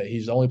basketball yet.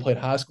 He's only played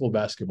high school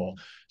basketball.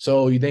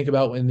 So you think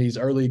about in these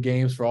early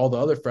games for all the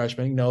other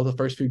freshmen, the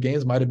first few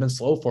games might have been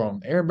slow for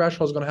him. Aaron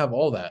Bradshaw is going to have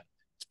all that.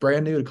 It's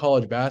brand new to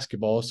college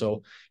basketball.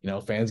 So,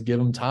 fans give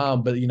him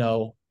time. But,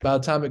 by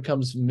the time it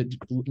comes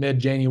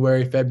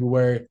mid-January,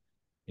 February,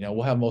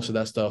 we'll have most of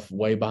that stuff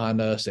way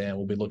behind us, and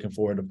we'll be looking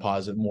forward to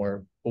posit more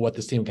of what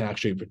this team can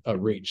actually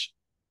reach.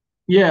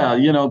 Yeah,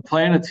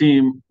 playing a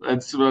team,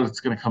 that's what it's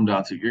going to come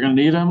down to. You're going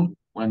to need him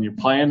when you're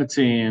playing a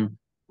team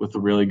with a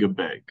really good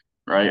big,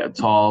 right? A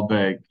tall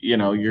big.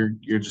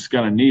 You're just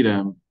going to need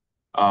him.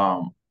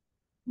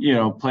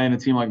 Playing a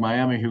team like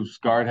Miami who's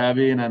guard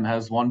heavy and then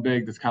has one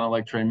big that's kind of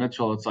like Trey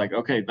Mitchell, it's like,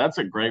 okay, that's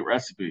a great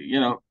recipe.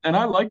 And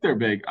I like their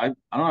big. I don't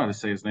know how to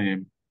say his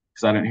name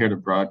because I didn't hear the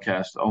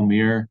broadcast.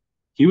 Omier,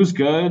 he was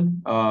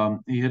good.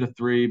 He hit a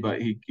three,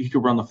 but he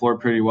could run the floor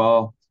pretty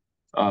well.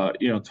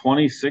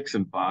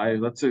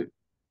 26-5. That's it.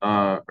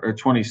 Or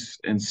 20-6,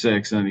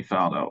 and then he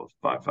fouled out with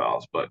 5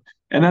 fouls.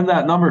 And then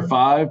that number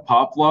 5,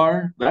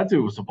 Poplar, that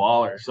dude was a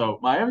baller. So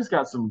Miami's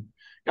got some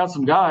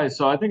guys.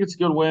 So I think it's a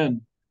good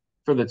win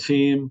for the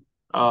team.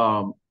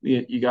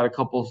 You got a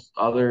couple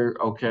other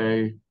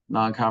okay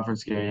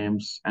non-conference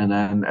games, and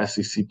then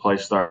SEC play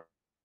start.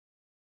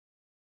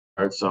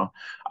 So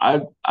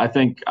I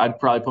think I'd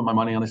probably put my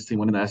money on this team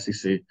winning the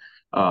SEC.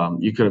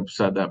 You could have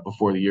said that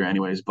before the year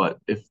anyways, but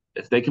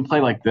if they can play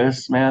like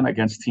this, man,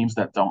 against teams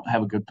that don't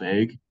have a good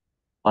big,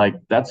 like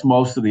that's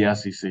most of the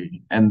SEC.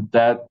 And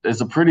that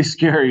is a pretty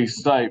scary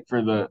sight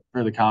for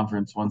the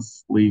conference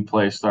once league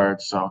play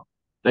starts. So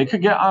they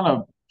could get on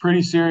a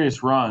pretty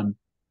serious run.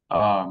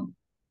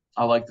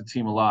 I like the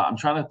team a lot. I'm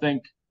trying to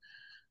think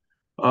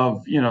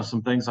of,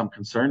 some things I'm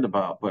concerned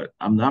about, but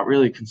I'm not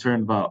really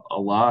concerned about a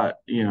lot,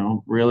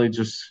 really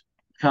just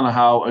kind of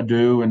how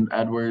Adu and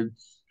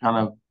Edwards kind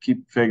of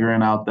keep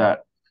figuring out that,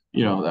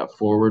 that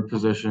forward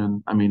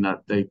position. I mean,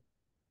 that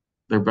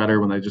they're better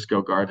when they just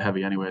go guard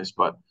heavy anyways,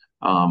 but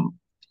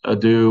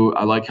Adu,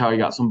 I like how he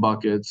got some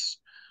buckets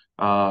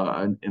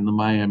in the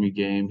Miami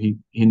game.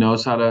 He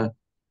knows how to,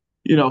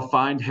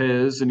 find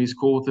his, and he's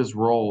cool with his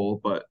role,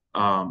 but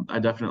I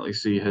definitely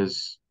see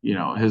his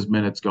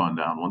minutes going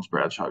down once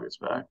Bradshaw gets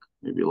back,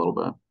 maybe a little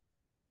bit.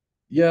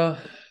 Yeah,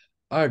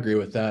 I agree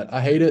with that.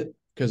 I hate it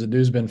because the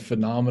dude's been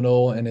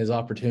phenomenal in his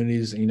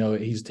opportunities.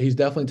 He's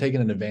definitely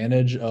taken an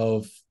advantage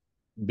of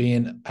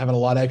having a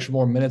lot of extra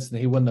more minutes than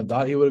he wouldn't have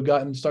thought he would have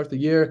gotten to start the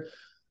year.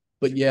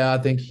 But yeah, I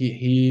think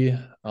he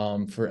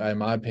for in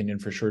my opinion,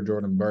 for sure,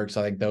 Jordan Burks.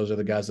 I think those are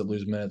the guys that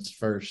lose minutes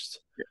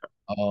first.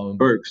 Yeah.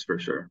 Burks for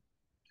sure.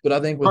 But I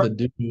think with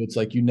Adu, it's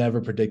like you never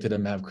predicted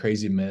him to have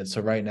crazy minutes.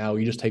 So right now,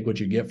 you just take what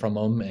you get from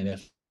him, and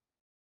if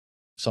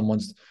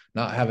someone's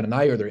not having a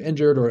night or they're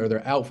injured or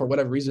they're out for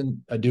whatever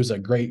reason, Adu's a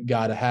great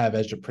guy to have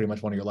as pretty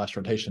much one of your last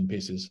rotation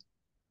pieces.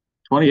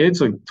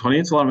 28's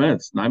a lot of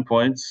minutes. 9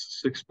 points,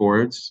 6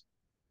 boards,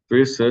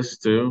 3 assists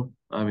too.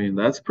 I mean,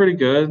 that's pretty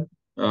good.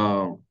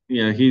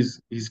 Yeah,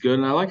 he's good,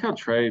 and I like how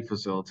Trey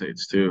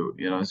facilitates too.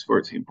 His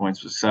 14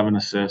 points with 7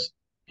 assists.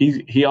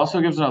 He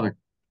also gives another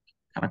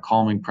kind of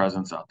calming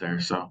presence out there.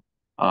 So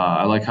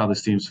I like how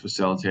this team's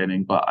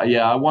facilitating. But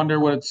yeah, I wonder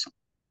what it's.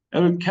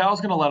 I mean,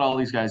 Cal's going to let all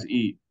these guys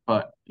eat,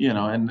 but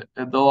and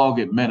they'll all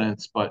get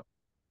minutes. But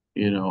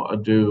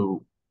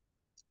Adu,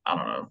 I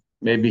don't know.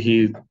 Maybe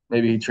he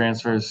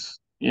transfers.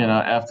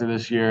 After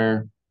this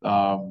year,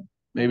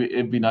 maybe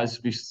it'd be nice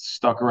to be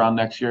stuck around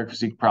next year because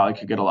he probably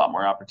could get a lot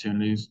more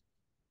opportunities.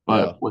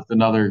 Yeah. But with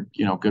another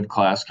good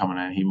class coming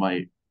in,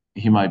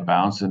 he might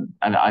bounce, and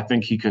I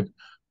think he could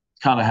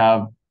kind of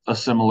have a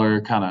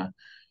similar kind of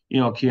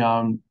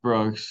Keon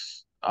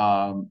Brooks,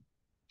 and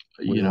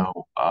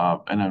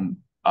then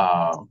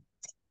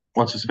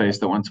what's his face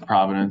that went to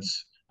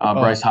Providence,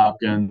 Bryce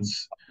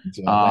Hopkins,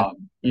 kind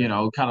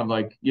of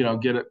like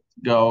get it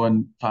go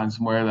and find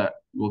somewhere that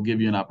will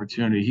give you an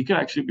opportunity. He could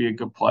actually be a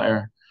good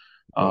player,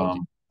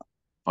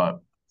 but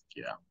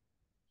yeah.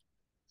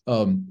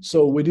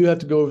 So we do have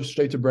to go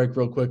straight to break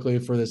real quickly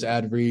for this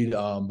ad read,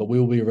 but we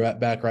will be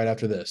back right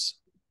after this.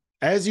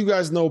 As you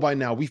guys know by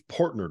now, we've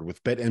partnered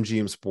with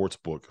BetMGM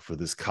Sportsbook for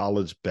this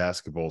college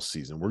basketball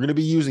season. We're going to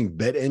be using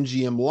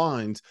BetMGM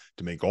lines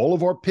to make all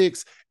of our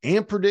picks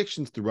and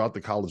predictions throughout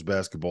the college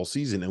basketball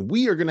season. And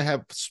we are going to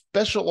have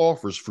special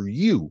offers for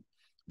you,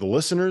 the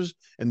listeners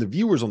and the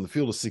viewers on the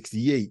Field of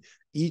 68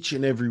 each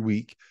and every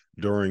week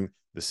during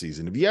the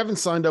season. If you haven't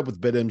signed up with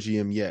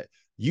BetMGM yet,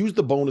 use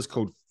the bonus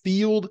code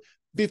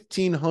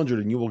FIELD1500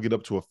 and you will get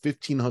up to a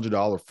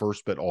 $1,500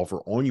 first bet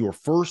offer on your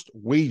first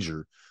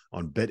wager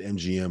on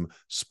BetMGM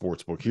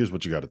Sportsbook. Here's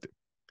what you got to do.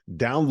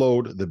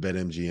 Download the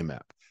BetMGM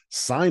app.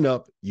 Sign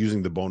up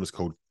using the bonus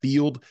code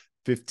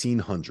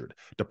FIELD1500.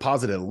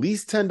 Deposit at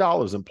least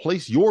 $10 and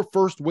place your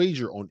first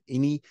wager on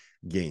any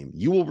game.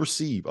 You will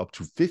receive up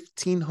to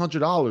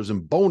 $1,500 in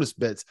bonus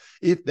bets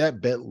if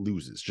that bet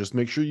loses. Just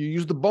make sure you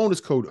use the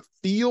bonus code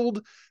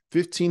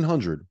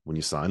FIELD1500 when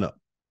you sign up.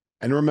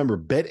 And remember,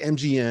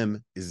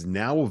 BetMGM is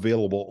now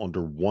available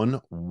under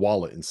one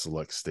wallet in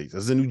select states.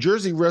 As a New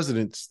Jersey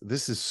resident,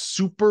 this is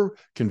super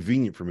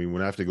convenient for me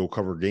when I have to go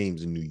cover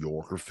games in New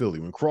York or Philly.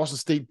 When crossing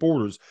state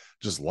borders,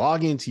 just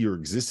log into your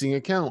existing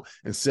account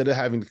instead of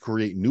having to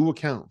create new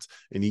accounts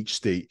in each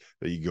state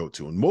that you go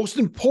to. And most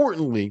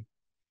importantly,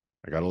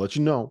 I got to let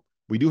you know,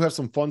 we do have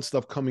some fun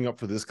stuff coming up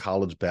for this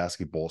college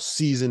basketball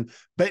season.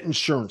 Bet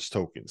insurance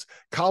tokens,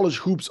 college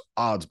hoops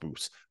odds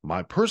boosts,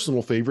 my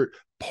personal favorite,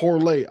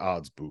 parlay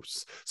odds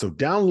boosts. So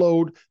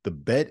download the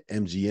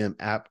BetMGM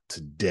app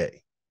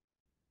today.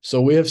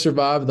 So we have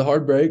survived the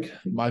hard break.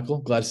 Michael,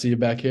 glad to see you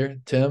back here.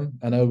 Tim,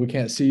 I know we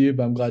can't see you,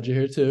 but I'm glad you're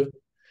here too.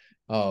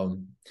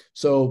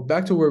 So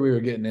back to where we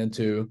were getting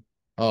into,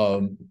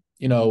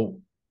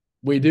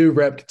 we do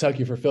rep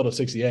Kentucky for Field of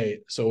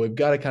 68. So we've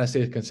got to kind of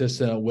stay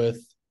consistent with,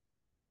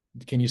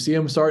 can you see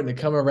them starting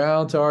to come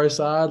around to our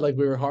side like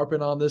we were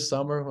harping on this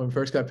summer when we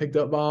first got picked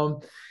up on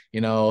them? We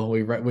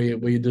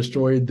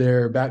destroyed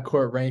their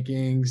backcourt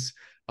rankings.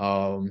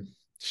 Our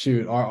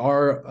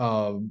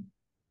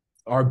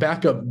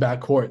backup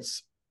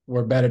backcourts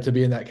were better to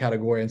be in that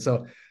category. And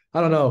so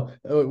I don't know.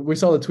 We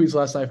saw the tweets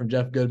last night from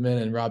Jeff Goodman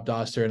and Rob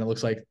Doster, and it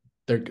looks like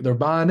they're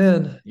buying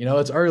in.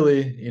 It's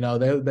early.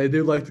 They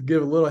do like to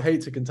give a little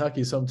hate to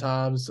Kentucky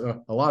sometimes,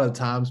 or a lot of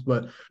times,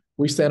 but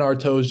we stand our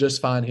toes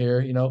just fine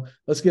here.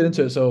 Let's get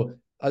into it. So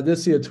I did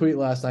see a tweet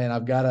last night, and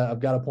I've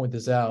got to point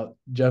this out.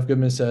 Jeff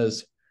Goodman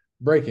says,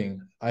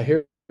 "Breaking,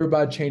 I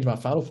hereby change my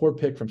Final Four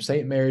pick from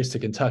St. Mary's to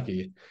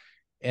Kentucky."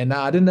 And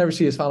now I didn't ever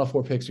see his Final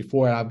Four picks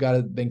before, and I've got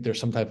to think there's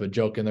some type of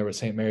joke in there with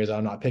St. Mary's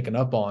I'm not picking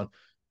up on.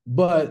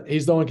 But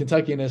he's throwing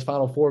Kentucky in his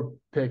Final Four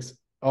picks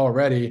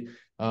already.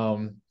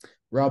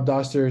 Rob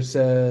Doster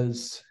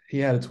says he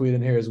had a tweet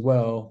in here as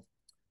well.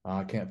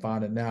 I can't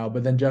find it now.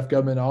 But then Jeff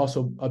Goodman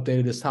also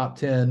updated his top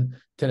 10.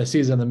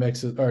 Tennessee's in the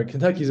mix, or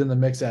Kentucky's in the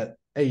mix at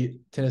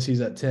 8.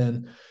 Tennessee's at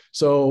 10.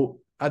 So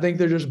I think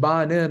they're just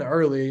buying in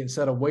early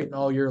instead of waiting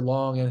all year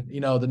long. And,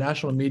 the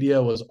national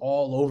media was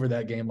all over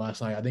that game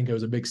last night. I think it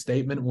was a big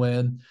statement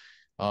win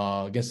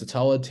against the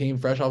Tulsa team,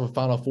 fresh off of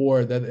Final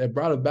Four. That it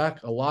brought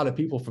back a lot of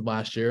people from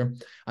last year.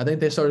 I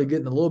think they started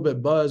getting a little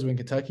bit buzz when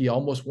Kentucky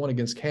almost won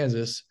against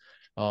Kansas.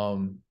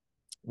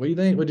 What do you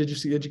think? What did you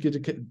see? Did you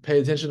get to pay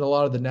attention to a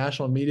lot of the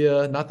national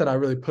media? Not that I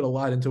really put a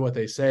lot into what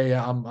they say.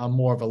 I'm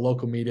more of a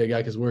local media guy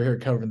because we're here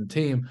covering the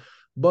team.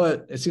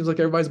 But it seems like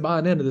everybody's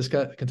buying into this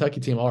Kentucky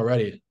team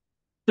already.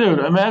 Dude,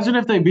 imagine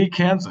if they beat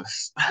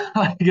Kansas.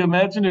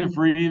 Imagine if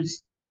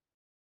Reeves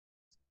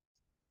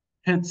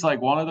hits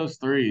like one of those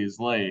threes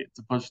late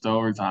to push to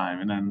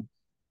overtime, and then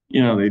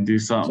they do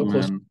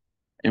something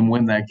and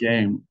win that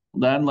game.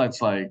 Then they're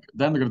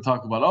going to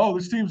talk about, oh,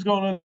 this team's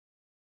going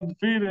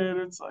undefeated.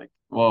 It's like,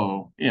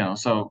 whoa,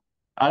 So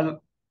I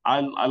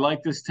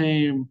like this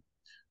team.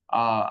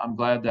 I'm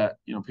glad that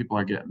people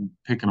are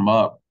picking them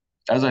up.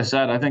 As I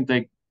said, I think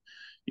they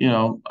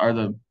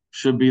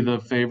should be the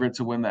favorite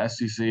to win the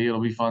SEC. It'll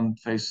be fun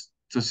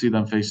to see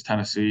them face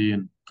Tennessee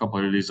and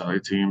couple of these other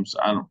teams.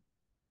 I don't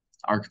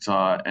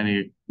Arkansas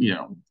any.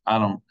 I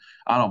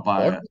don't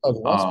buy it. Arkansas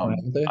lost one,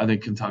 haven't they? I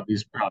think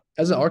Kentucky's probably.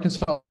 Hasn't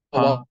Arkansas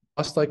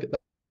lost like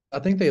I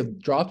think they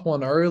dropped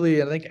one early,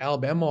 and I think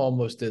Alabama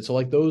almost did. So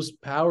like those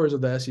powers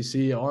of the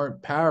SEC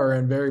aren't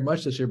powering very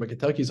much this year, but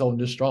Kentucky's holding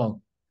just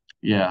strong.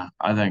 Yeah,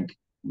 I think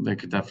they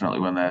could definitely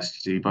win the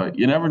SEC, but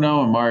you never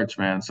know in March,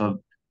 man.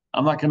 So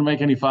I'm not going to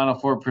make any Final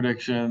Four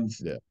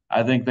predictions. Yeah.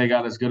 I think they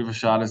got as good of a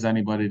shot as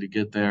anybody to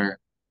get there.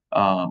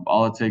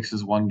 All it takes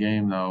is one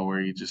game, though,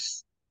 where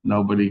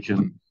nobody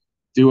can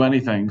do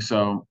anything.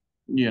 So,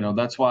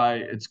 that's why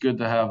it's good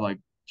to have like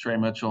Trey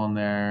Mitchell in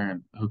there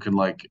and who can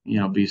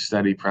be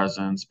steady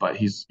presence, but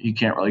he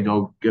can't really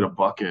go get a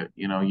bucket.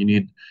 You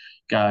need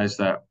guys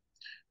that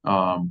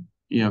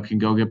can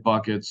go get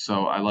buckets.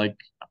 So I like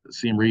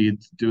seeing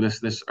Reed do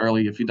this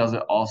early. If he does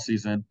it all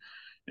season,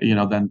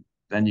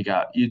 then you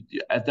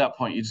at that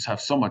point you just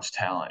have so much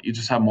talent. You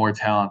just have more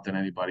talent than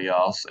anybody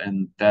else,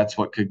 and that's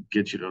what could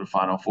get you to the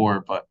Final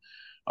Four. But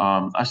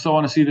I still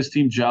want to see this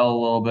team gel a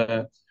little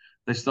bit.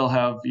 They still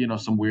have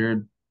some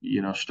weird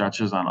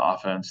stretches on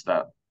offense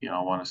that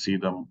I want to see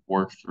them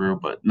work through,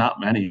 but not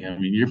many. I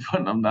mean, you're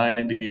putting them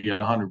 90,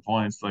 100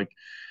 points. Like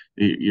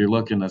you're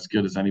looking as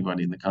good as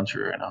anybody in the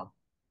country right now.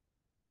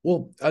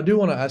 Well, I do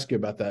want to ask you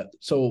about that.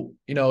 So,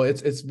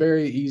 it's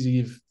very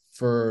easy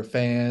for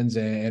fans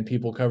and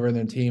people covering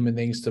their team and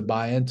things to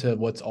buy into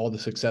what's all the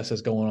success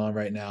that's going on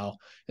right now.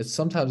 It's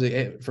sometimes,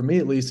 for me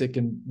at least, it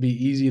can be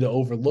easy to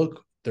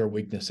overlook their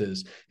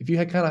weaknesses. If you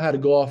had kind of had to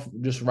go off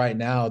just right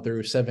now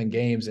through 7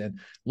 games and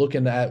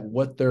looking at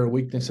what their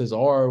weaknesses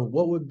are,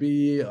 what would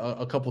be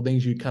a couple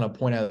things you'd kind of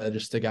point out that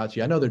just stick out to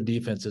you? I know their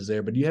defense is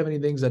there, but do you have any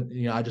things that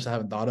I just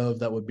haven't thought of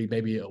that would be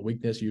maybe a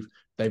weakness?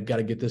 They've got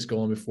to get this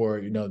going before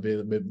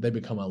they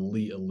become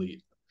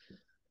elite.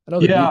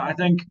 I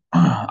think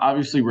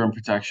obviously rim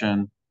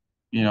protection,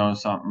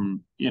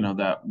 something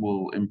that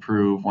will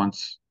improve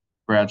once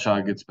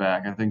Bradshaw gets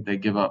back. I think they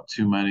give up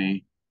too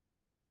many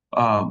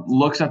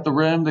looks at the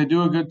rim. They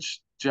do a good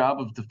job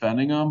of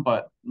defending them,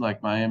 but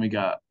like Miami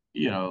got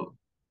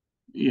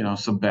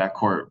some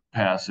backcourt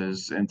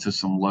passes into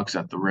some looks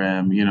at the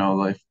rim.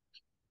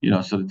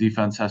 So the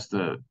defense has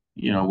to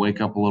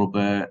wake up a little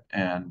bit.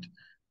 And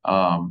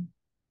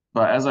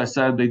but as I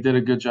said, they did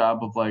a good job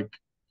of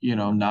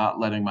not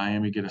letting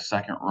Miami get a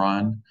second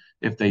run.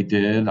 If they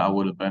did, I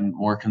would have been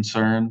more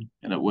concerned,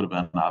 and it would have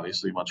been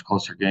obviously a much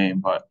closer game.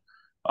 But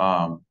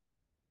I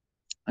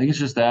think it's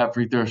just that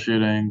free throw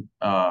shooting.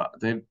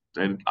 They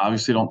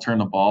obviously don't turn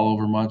the ball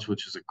over much,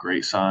 which is a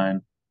great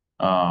sign.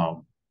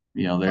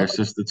 Their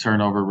assist to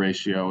turnover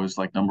ratio is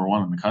like number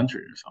 1 in the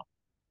country or something.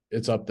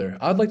 It's up there.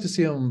 I'd like to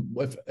see him,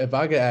 if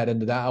I could add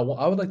into that, I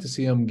would like to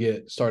see him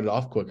get started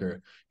off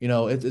quicker.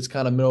 It's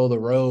kind of middle of the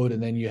road,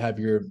 and then you have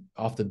your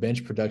off the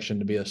bench production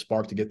to be a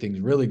spark to get things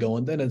really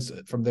going. Then it's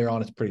from there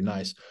on, it's pretty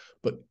nice.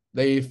 But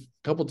a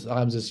couple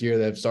times this year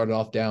they've started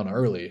off down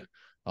early.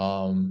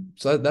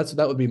 So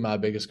that would be my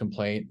biggest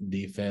complaint.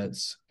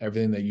 Defense,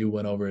 everything that you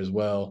went over as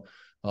well.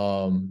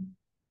 So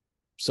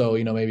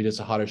maybe just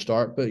a hotter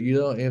start, but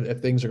if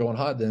things are going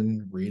hot,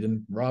 then Reed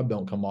and Rob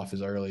don't come off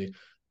as early.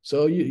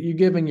 So you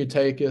give and you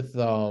taketh.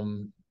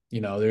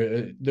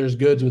 There's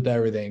goods with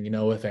everything.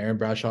 If Aaron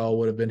Bradshaw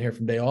would have been here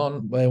from day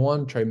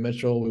one, Trey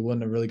Mitchell, we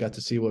wouldn't have really got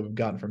to see what we've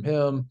gotten from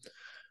him.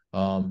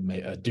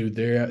 A dude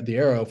there, the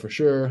arrow for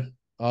sure.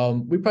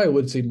 We probably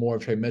would see more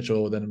of Trey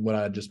Mitchell than what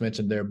I just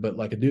mentioned there, but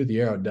like a dude,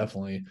 the arrow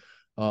definitely.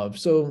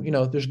 So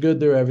there's good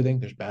through everything,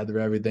 there's bad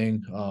through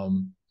everything.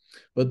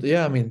 But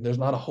yeah, I mean, there's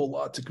not a whole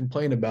lot to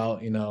complain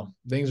about.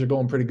 Things are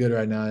going pretty good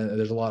right now. And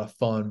there's a lot of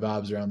fun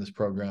vibes around this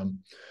program.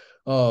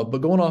 But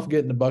going off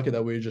getting the bucket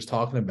that we were just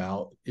talking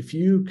about, if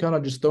you kind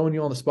of just throwing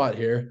you on the spot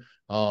here,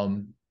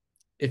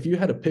 if you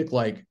had to pick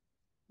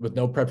with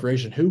no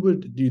preparation, who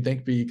do you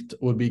think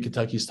would be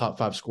Kentucky's top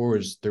 5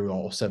 scorers through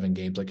all 7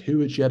 games? Like who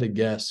would you have to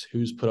guess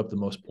who's put up the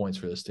most points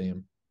for this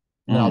team?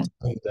 And I'll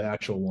tell you the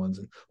actual ones,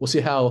 and we'll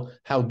see how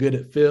good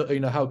it feels,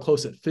 how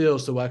close it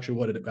feels to actually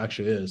what it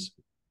actually is.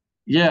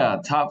 Yeah,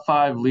 top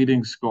 5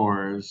 leading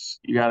scorers.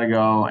 You got to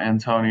go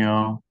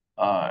Antonio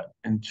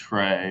and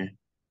Trey.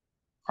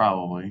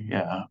 Probably,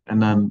 yeah.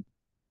 And then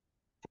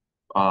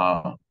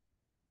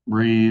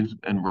Reed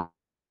and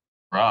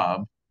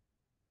Rob.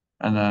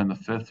 And then the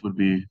 5th would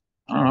be,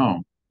 I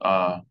don't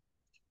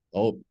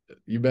know.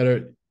 You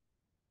better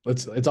 –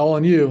 it's all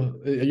on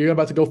you. You're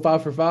about to go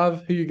 5 for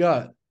 5? Who you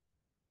got?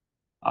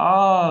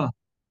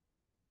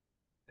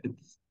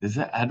 Is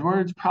it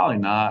Edwards? Probably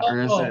not.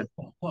 Or is it?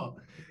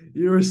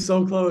 You were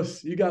so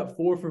close. You got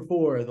 4 for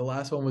 4. The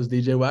last one was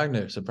DJ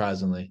Wagner,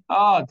 surprisingly.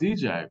 Oh,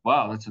 DJ.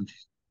 Wow, that's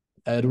interesting.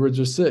 Edwards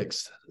was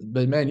 6th.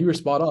 But, man, you were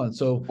spot on.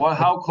 So,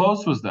 how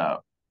close was that?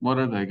 What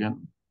are they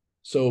again?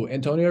 So,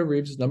 Antonio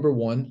Reeves is number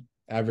 1,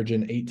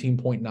 averaging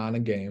 18.9 a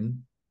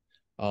game.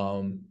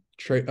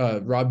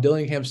 Rob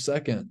Dillingham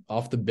 2nd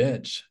off the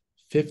bench,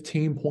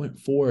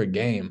 15.4 a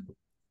game.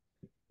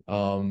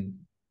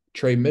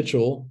 Trey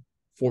Mitchell,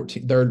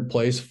 3rd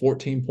place,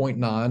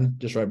 14.9,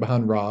 just right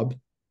behind Rob.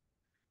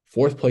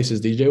 4th place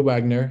is DJ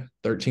Wagner,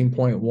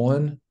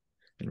 13.1.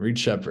 and Reed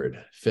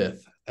Sheppard,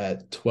 5th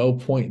at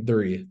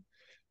 12.3.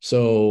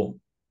 So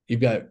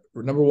you've got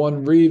number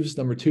 1, Reeves,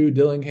 number 2,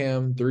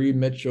 Dillingham, 3,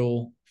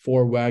 Mitchell,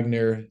 4,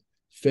 Wagner,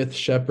 5th,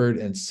 Sheppard,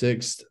 and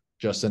 6th,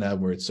 Justin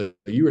Edwards. So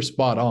you were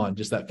spot on.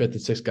 Just that 5th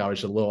and 6th guy was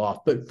just a little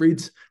off. But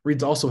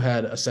Reed's also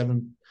had a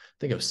 7, I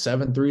think it was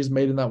 7 threes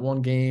made in that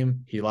one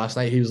game. Last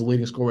night he was the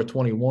leading scorer with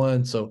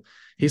 21. So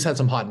he's had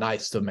some hot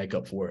nights to make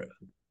up for it.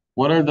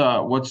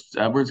 What's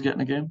Edwards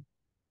getting a game?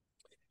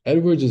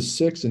 Edwards is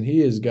 6, and he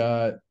has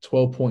got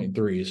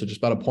 12.3, so just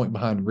about a point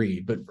behind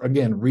Reed. But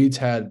again, Reed's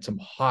had some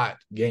hot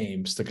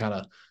games to kind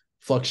of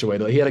fluctuate.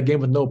 Like he had a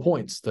game with no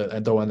points to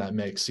throw in that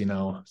mix,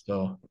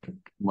 So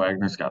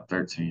Wagner's got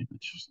 13.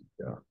 Interesting.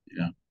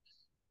 Yeah.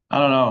 I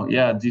don't know.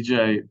 Yeah,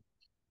 DJ,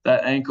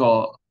 that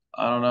ankle.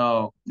 I don't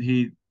know.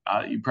 You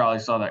probably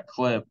saw that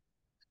clip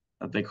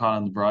that they caught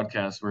on the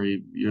broadcast where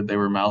they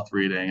were mouth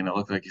reading, and it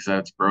looked like he said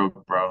it's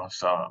broke, bro.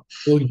 So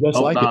it looked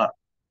just like not.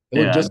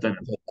 it.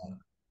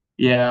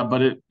 Yeah,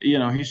 but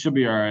he should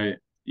be all right.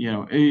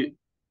 The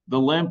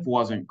limp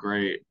wasn't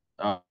great.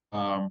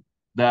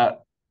 That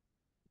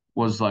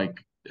was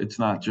like, it's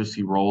not just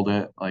he rolled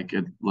it. Like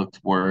it looked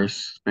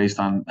worse based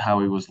on how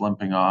he was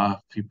limping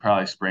off. He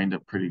probably sprained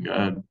it pretty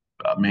good,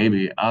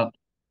 maybe.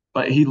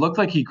 But he looked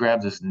like he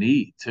grabbed his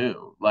knee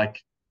too,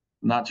 like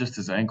not just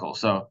his ankle.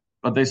 So,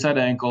 but they said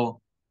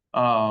ankle.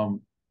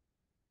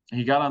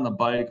 He got on the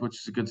bike, which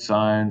is a good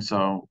sign.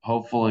 So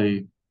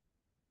hopefully.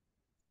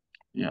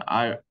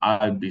 Yeah,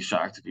 I'd be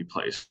shocked if he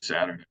plays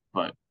Saturday,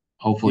 but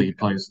hopefully he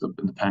plays the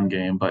Penn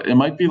game. But it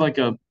might be like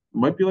a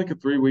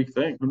 3-week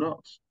thing. Who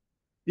knows?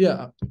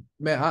 Yeah,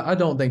 man, I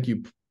don't think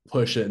you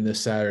push it in this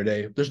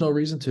Saturday. There's no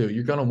reason to.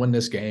 You're gonna win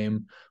this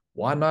game.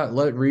 Why not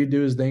let Reed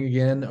do his thing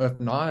again? If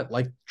not,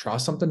 like try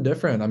something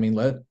different. I mean,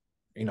 let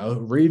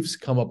Reeves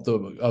come up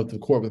the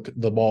court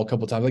with the ball a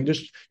couple times. Like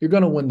you're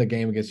gonna win the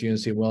game against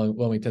UNC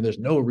Wilmington. There's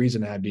no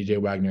reason to have DJ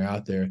Wagner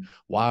out there.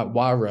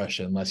 Why rush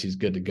it unless he's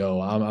good to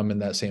go? I'm in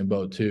that same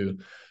boat too.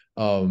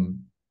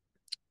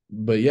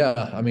 But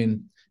yeah, I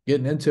mean,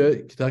 getting into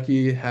it,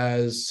 Kentucky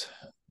has,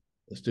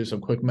 let's do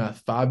some quick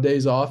math, 5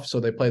 days off. So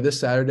they play this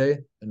Saturday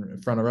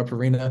in front of Rupp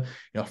Arena,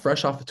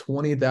 fresh off of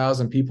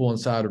 20,000 people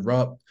inside of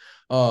Rupp.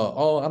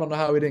 I don't know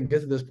how we didn't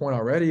get to this point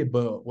already,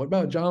 but what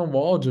about John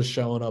Wall just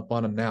showing up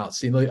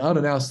unannounced?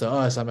 Unannounced to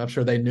us, I'm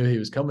sure they knew he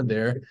was coming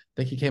there. I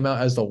think he came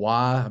out as the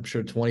Y. I'm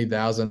sure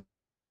 20,000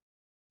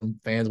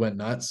 fans went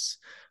nuts.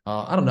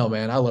 I don't know,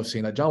 man. I love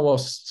seeing that. John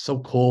Wall's so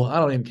cool. I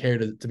don't even care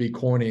to be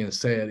corny and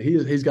say it.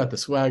 He's got the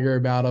swagger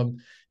about him.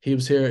 He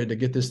was here to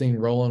get this thing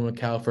rolling when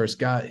Cal first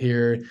got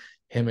here.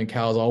 Him and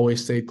Cal's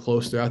always stayed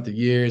close throughout the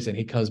years, and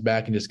he comes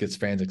back and just gets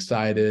fans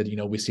excited.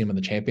 We see him in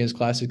the Champions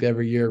Classic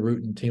every year,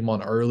 rooting team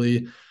on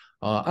early.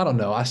 I don't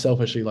know. I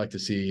selfishly like to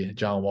see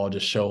John Wall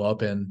just show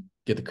up and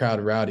get the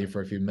crowd rowdy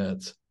for a few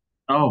minutes.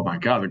 Oh, my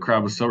God. The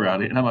crowd was so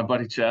rowdy. And then my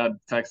buddy Chad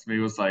texted me,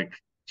 was like,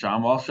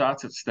 John Wall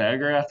shots at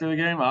Stagger after the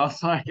game? I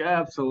was like,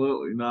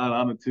 absolutely not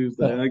on a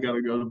Tuesday. I got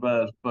to go to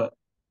bed. But,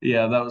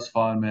 yeah, that was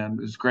fun, man.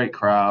 It was a great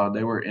crowd.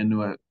 They were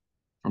into it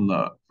from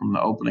the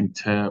opening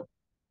tip.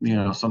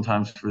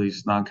 Sometimes for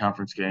these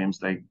non-conference games,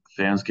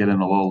 fans get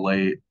in a little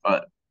late,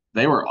 but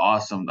they were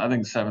awesome. I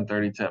think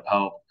 7:30 tip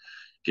helped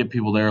get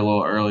people there a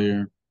little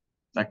earlier.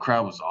 That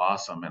crowd was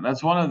awesome, and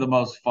that's one of the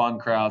most fun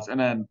crowds. And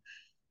then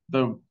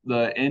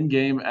the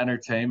in-game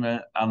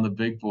entertainment on the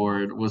big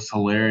board was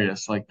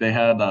hilarious. Like they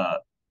had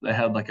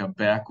like a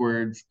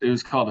backwards. It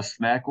was called a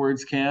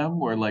snackwards cam,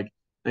 where like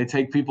they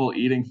take people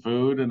eating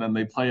food and then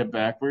they play it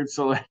backwards.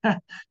 So like,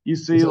 you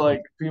see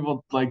like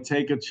people like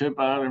take a chip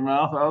out of their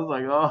mouth. I was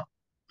like, oh.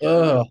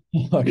 Oh,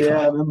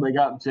 yeah, and then they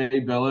got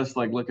Jay Billis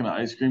like looking at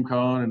ice cream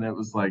cone, and it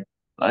was like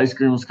the ice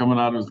cream was coming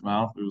out of his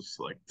mouth. It was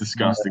like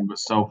disgusting, but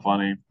so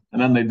funny.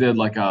 And then they did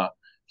like a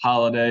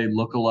holiday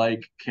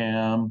lookalike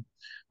cam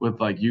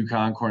with like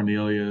Yukon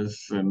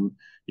Cornelius and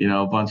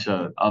a bunch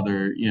of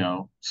other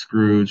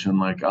Scrooge and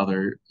like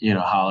other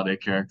holiday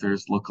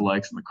characters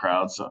lookalikes in the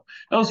crowd. So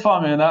it was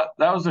fun, man.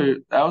 That was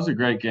a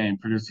great game.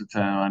 Producer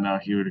Tim, I know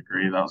he would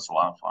agree. That was a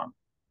lot of fun.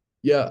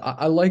 Yeah,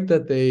 I like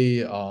that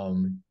they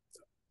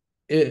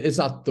it's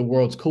not the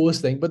world's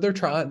coolest thing, but they're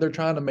trying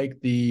to make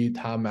the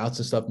timeouts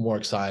and stuff more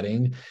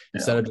exciting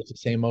instead of just the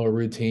same old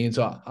routine.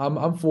 So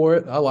I'm for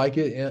it. I like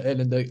it,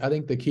 and I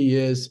think the key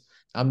is,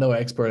 I'm no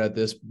expert at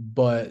this,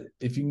 but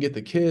if you can get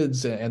the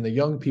kids and the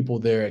young people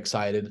there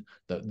excited,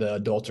 the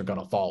adults are going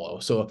to follow.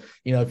 So,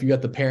 if you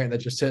got the parent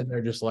that's just sitting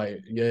there just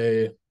like,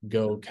 yay,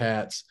 go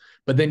Cats.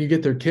 But then you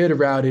get their kid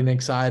rowdy and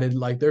excited,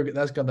 like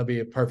that's going to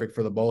be perfect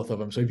for the both of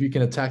them. So if you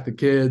can attack the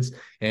kids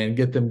and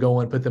get them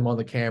going, put them on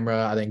the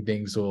camera, I think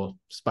things will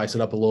spice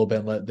it up a little bit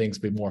and let things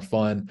be more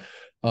fun.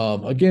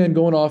 Again,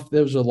 going off,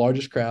 there was the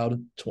largest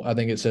crowd. I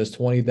think it says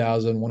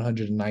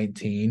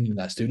 20,119 in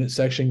that student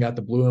section, got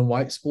the blue and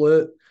white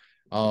split.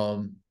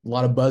 A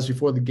lot of buzz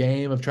before the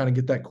game of trying to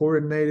get that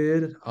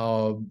coordinated.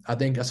 I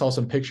think I saw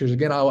some pictures.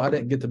 Again, I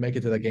didn't get to make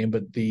it to that game,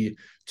 but the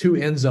two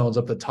end zones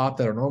up the top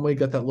that are normally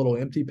got that little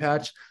empty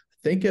patch,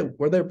 I think they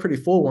were pretty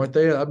full, weren't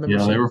they? Yeah,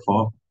 they were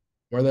full.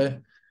 Were they?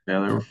 Yeah,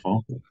 they were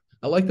full.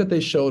 I like that they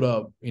showed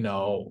up.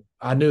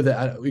 I knew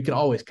that we could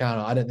always count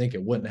on. I didn't think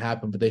it wouldn't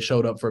happen, but they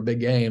showed up for a big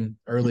game,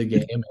 early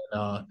game,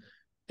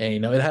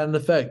 and it had an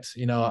effect.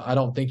 I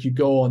don't think you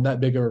go on that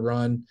big of a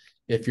run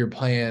if you're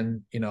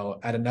playing,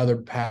 at another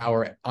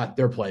power at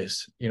their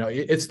place.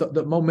 It's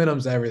the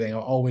momentum's everything. I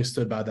always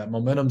stood by that.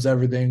 Momentum's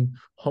everything.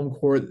 Home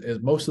court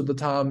is most of the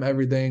time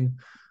everything.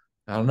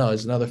 I don't know.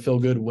 It's another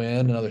feel-good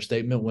win, another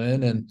statement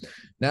win. And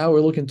now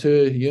we're looking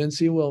to UNC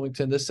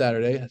Wilmington this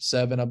Saturday at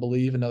 7, I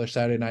believe, another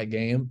Saturday night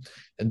game.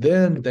 And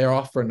then they're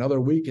off for another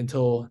week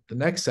until the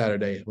next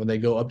Saturday when they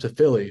go up to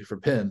Philly for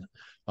Penn.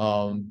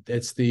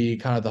 It's the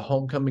kind of the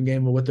homecoming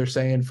game of what they're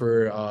saying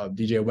for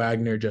DJ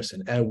Wagner,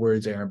 Justin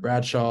Edwards, Aaron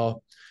Bradshaw.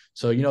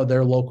 So,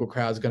 their local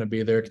crowd's going to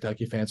be there.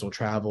 Kentucky fans will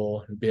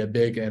travel. It'll be a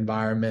big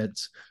environment,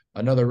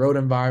 another road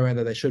environment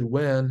that they should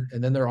win.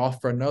 And then they're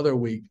off for another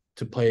week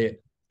to play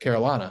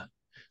Carolina.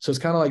 So it's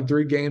kind of like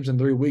 3 games in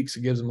 3 weeks.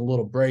 It gives them a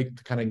little break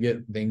to kind of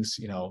get things,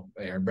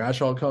 Aaron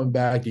Bradshaw coming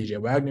back, DJ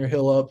Wagner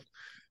heal up.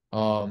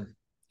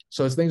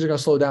 So things are going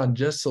to slow down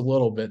just a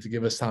little bit to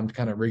give us time to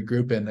kind of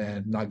regroup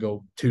and not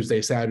go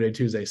Tuesday,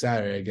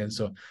 Saturday again.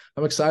 So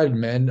I'm excited,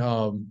 man.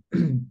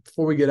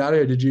 Before we get out of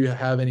here, did you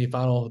have any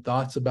final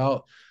thoughts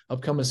about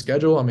upcoming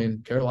schedule? I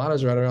mean,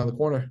 Carolina's right around the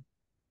corner.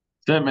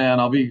 That's it, man.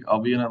 I'll be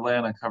in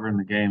Atlanta covering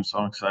the game, so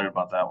I'm excited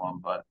about that one.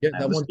 But yeah,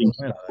 man, that one's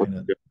Atlanta,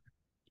 ain't it?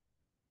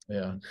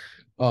 Yeah.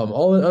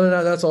 Other than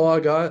that, that's all I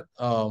got.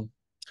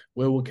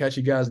 We'll catch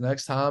you guys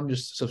next time.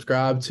 Just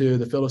subscribe to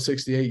the Field of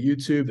 68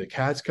 YouTube, the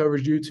Cats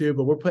coverage YouTube,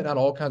 but we're putting out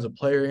all kinds of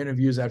player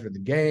interviews after the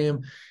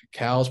game,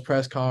 Cal's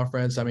press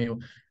conference. I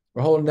mean,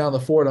 we're holding down the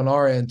fort on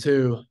our end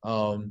too.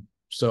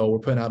 So we're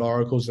putting out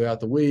articles throughout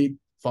the week.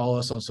 Follow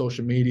us on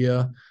social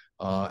media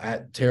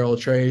at Terrell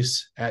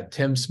Trace, at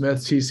Tim Smith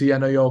TC. I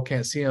know y'all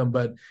can't see him,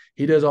 but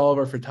he does all of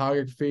our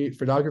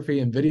photography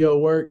and video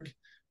work.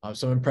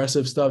 Some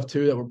impressive stuff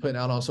too that we're putting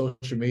out on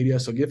social media.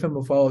 So give him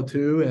a follow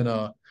too.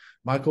 And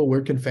Michael,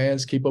 where can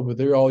fans keep up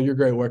with all your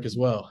great work as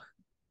well?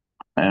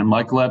 And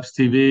Michael Epps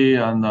TV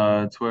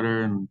on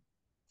Twitter and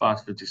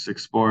Fox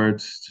 56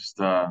 Sports. Just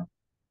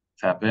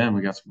tap in.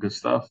 We got some good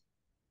stuff.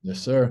 Yes,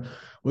 sir.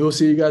 We will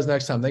see you guys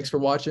next time. Thanks for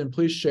watching.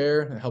 Please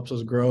share. It helps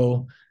us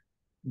grow.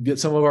 Get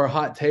some of our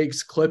hot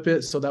takes, clip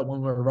it so that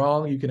when we're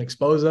wrong, you can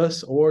expose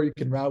us, or you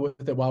can ride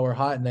with it while we're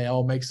hot and they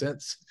all make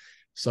sense.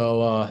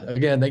 So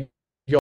again, thank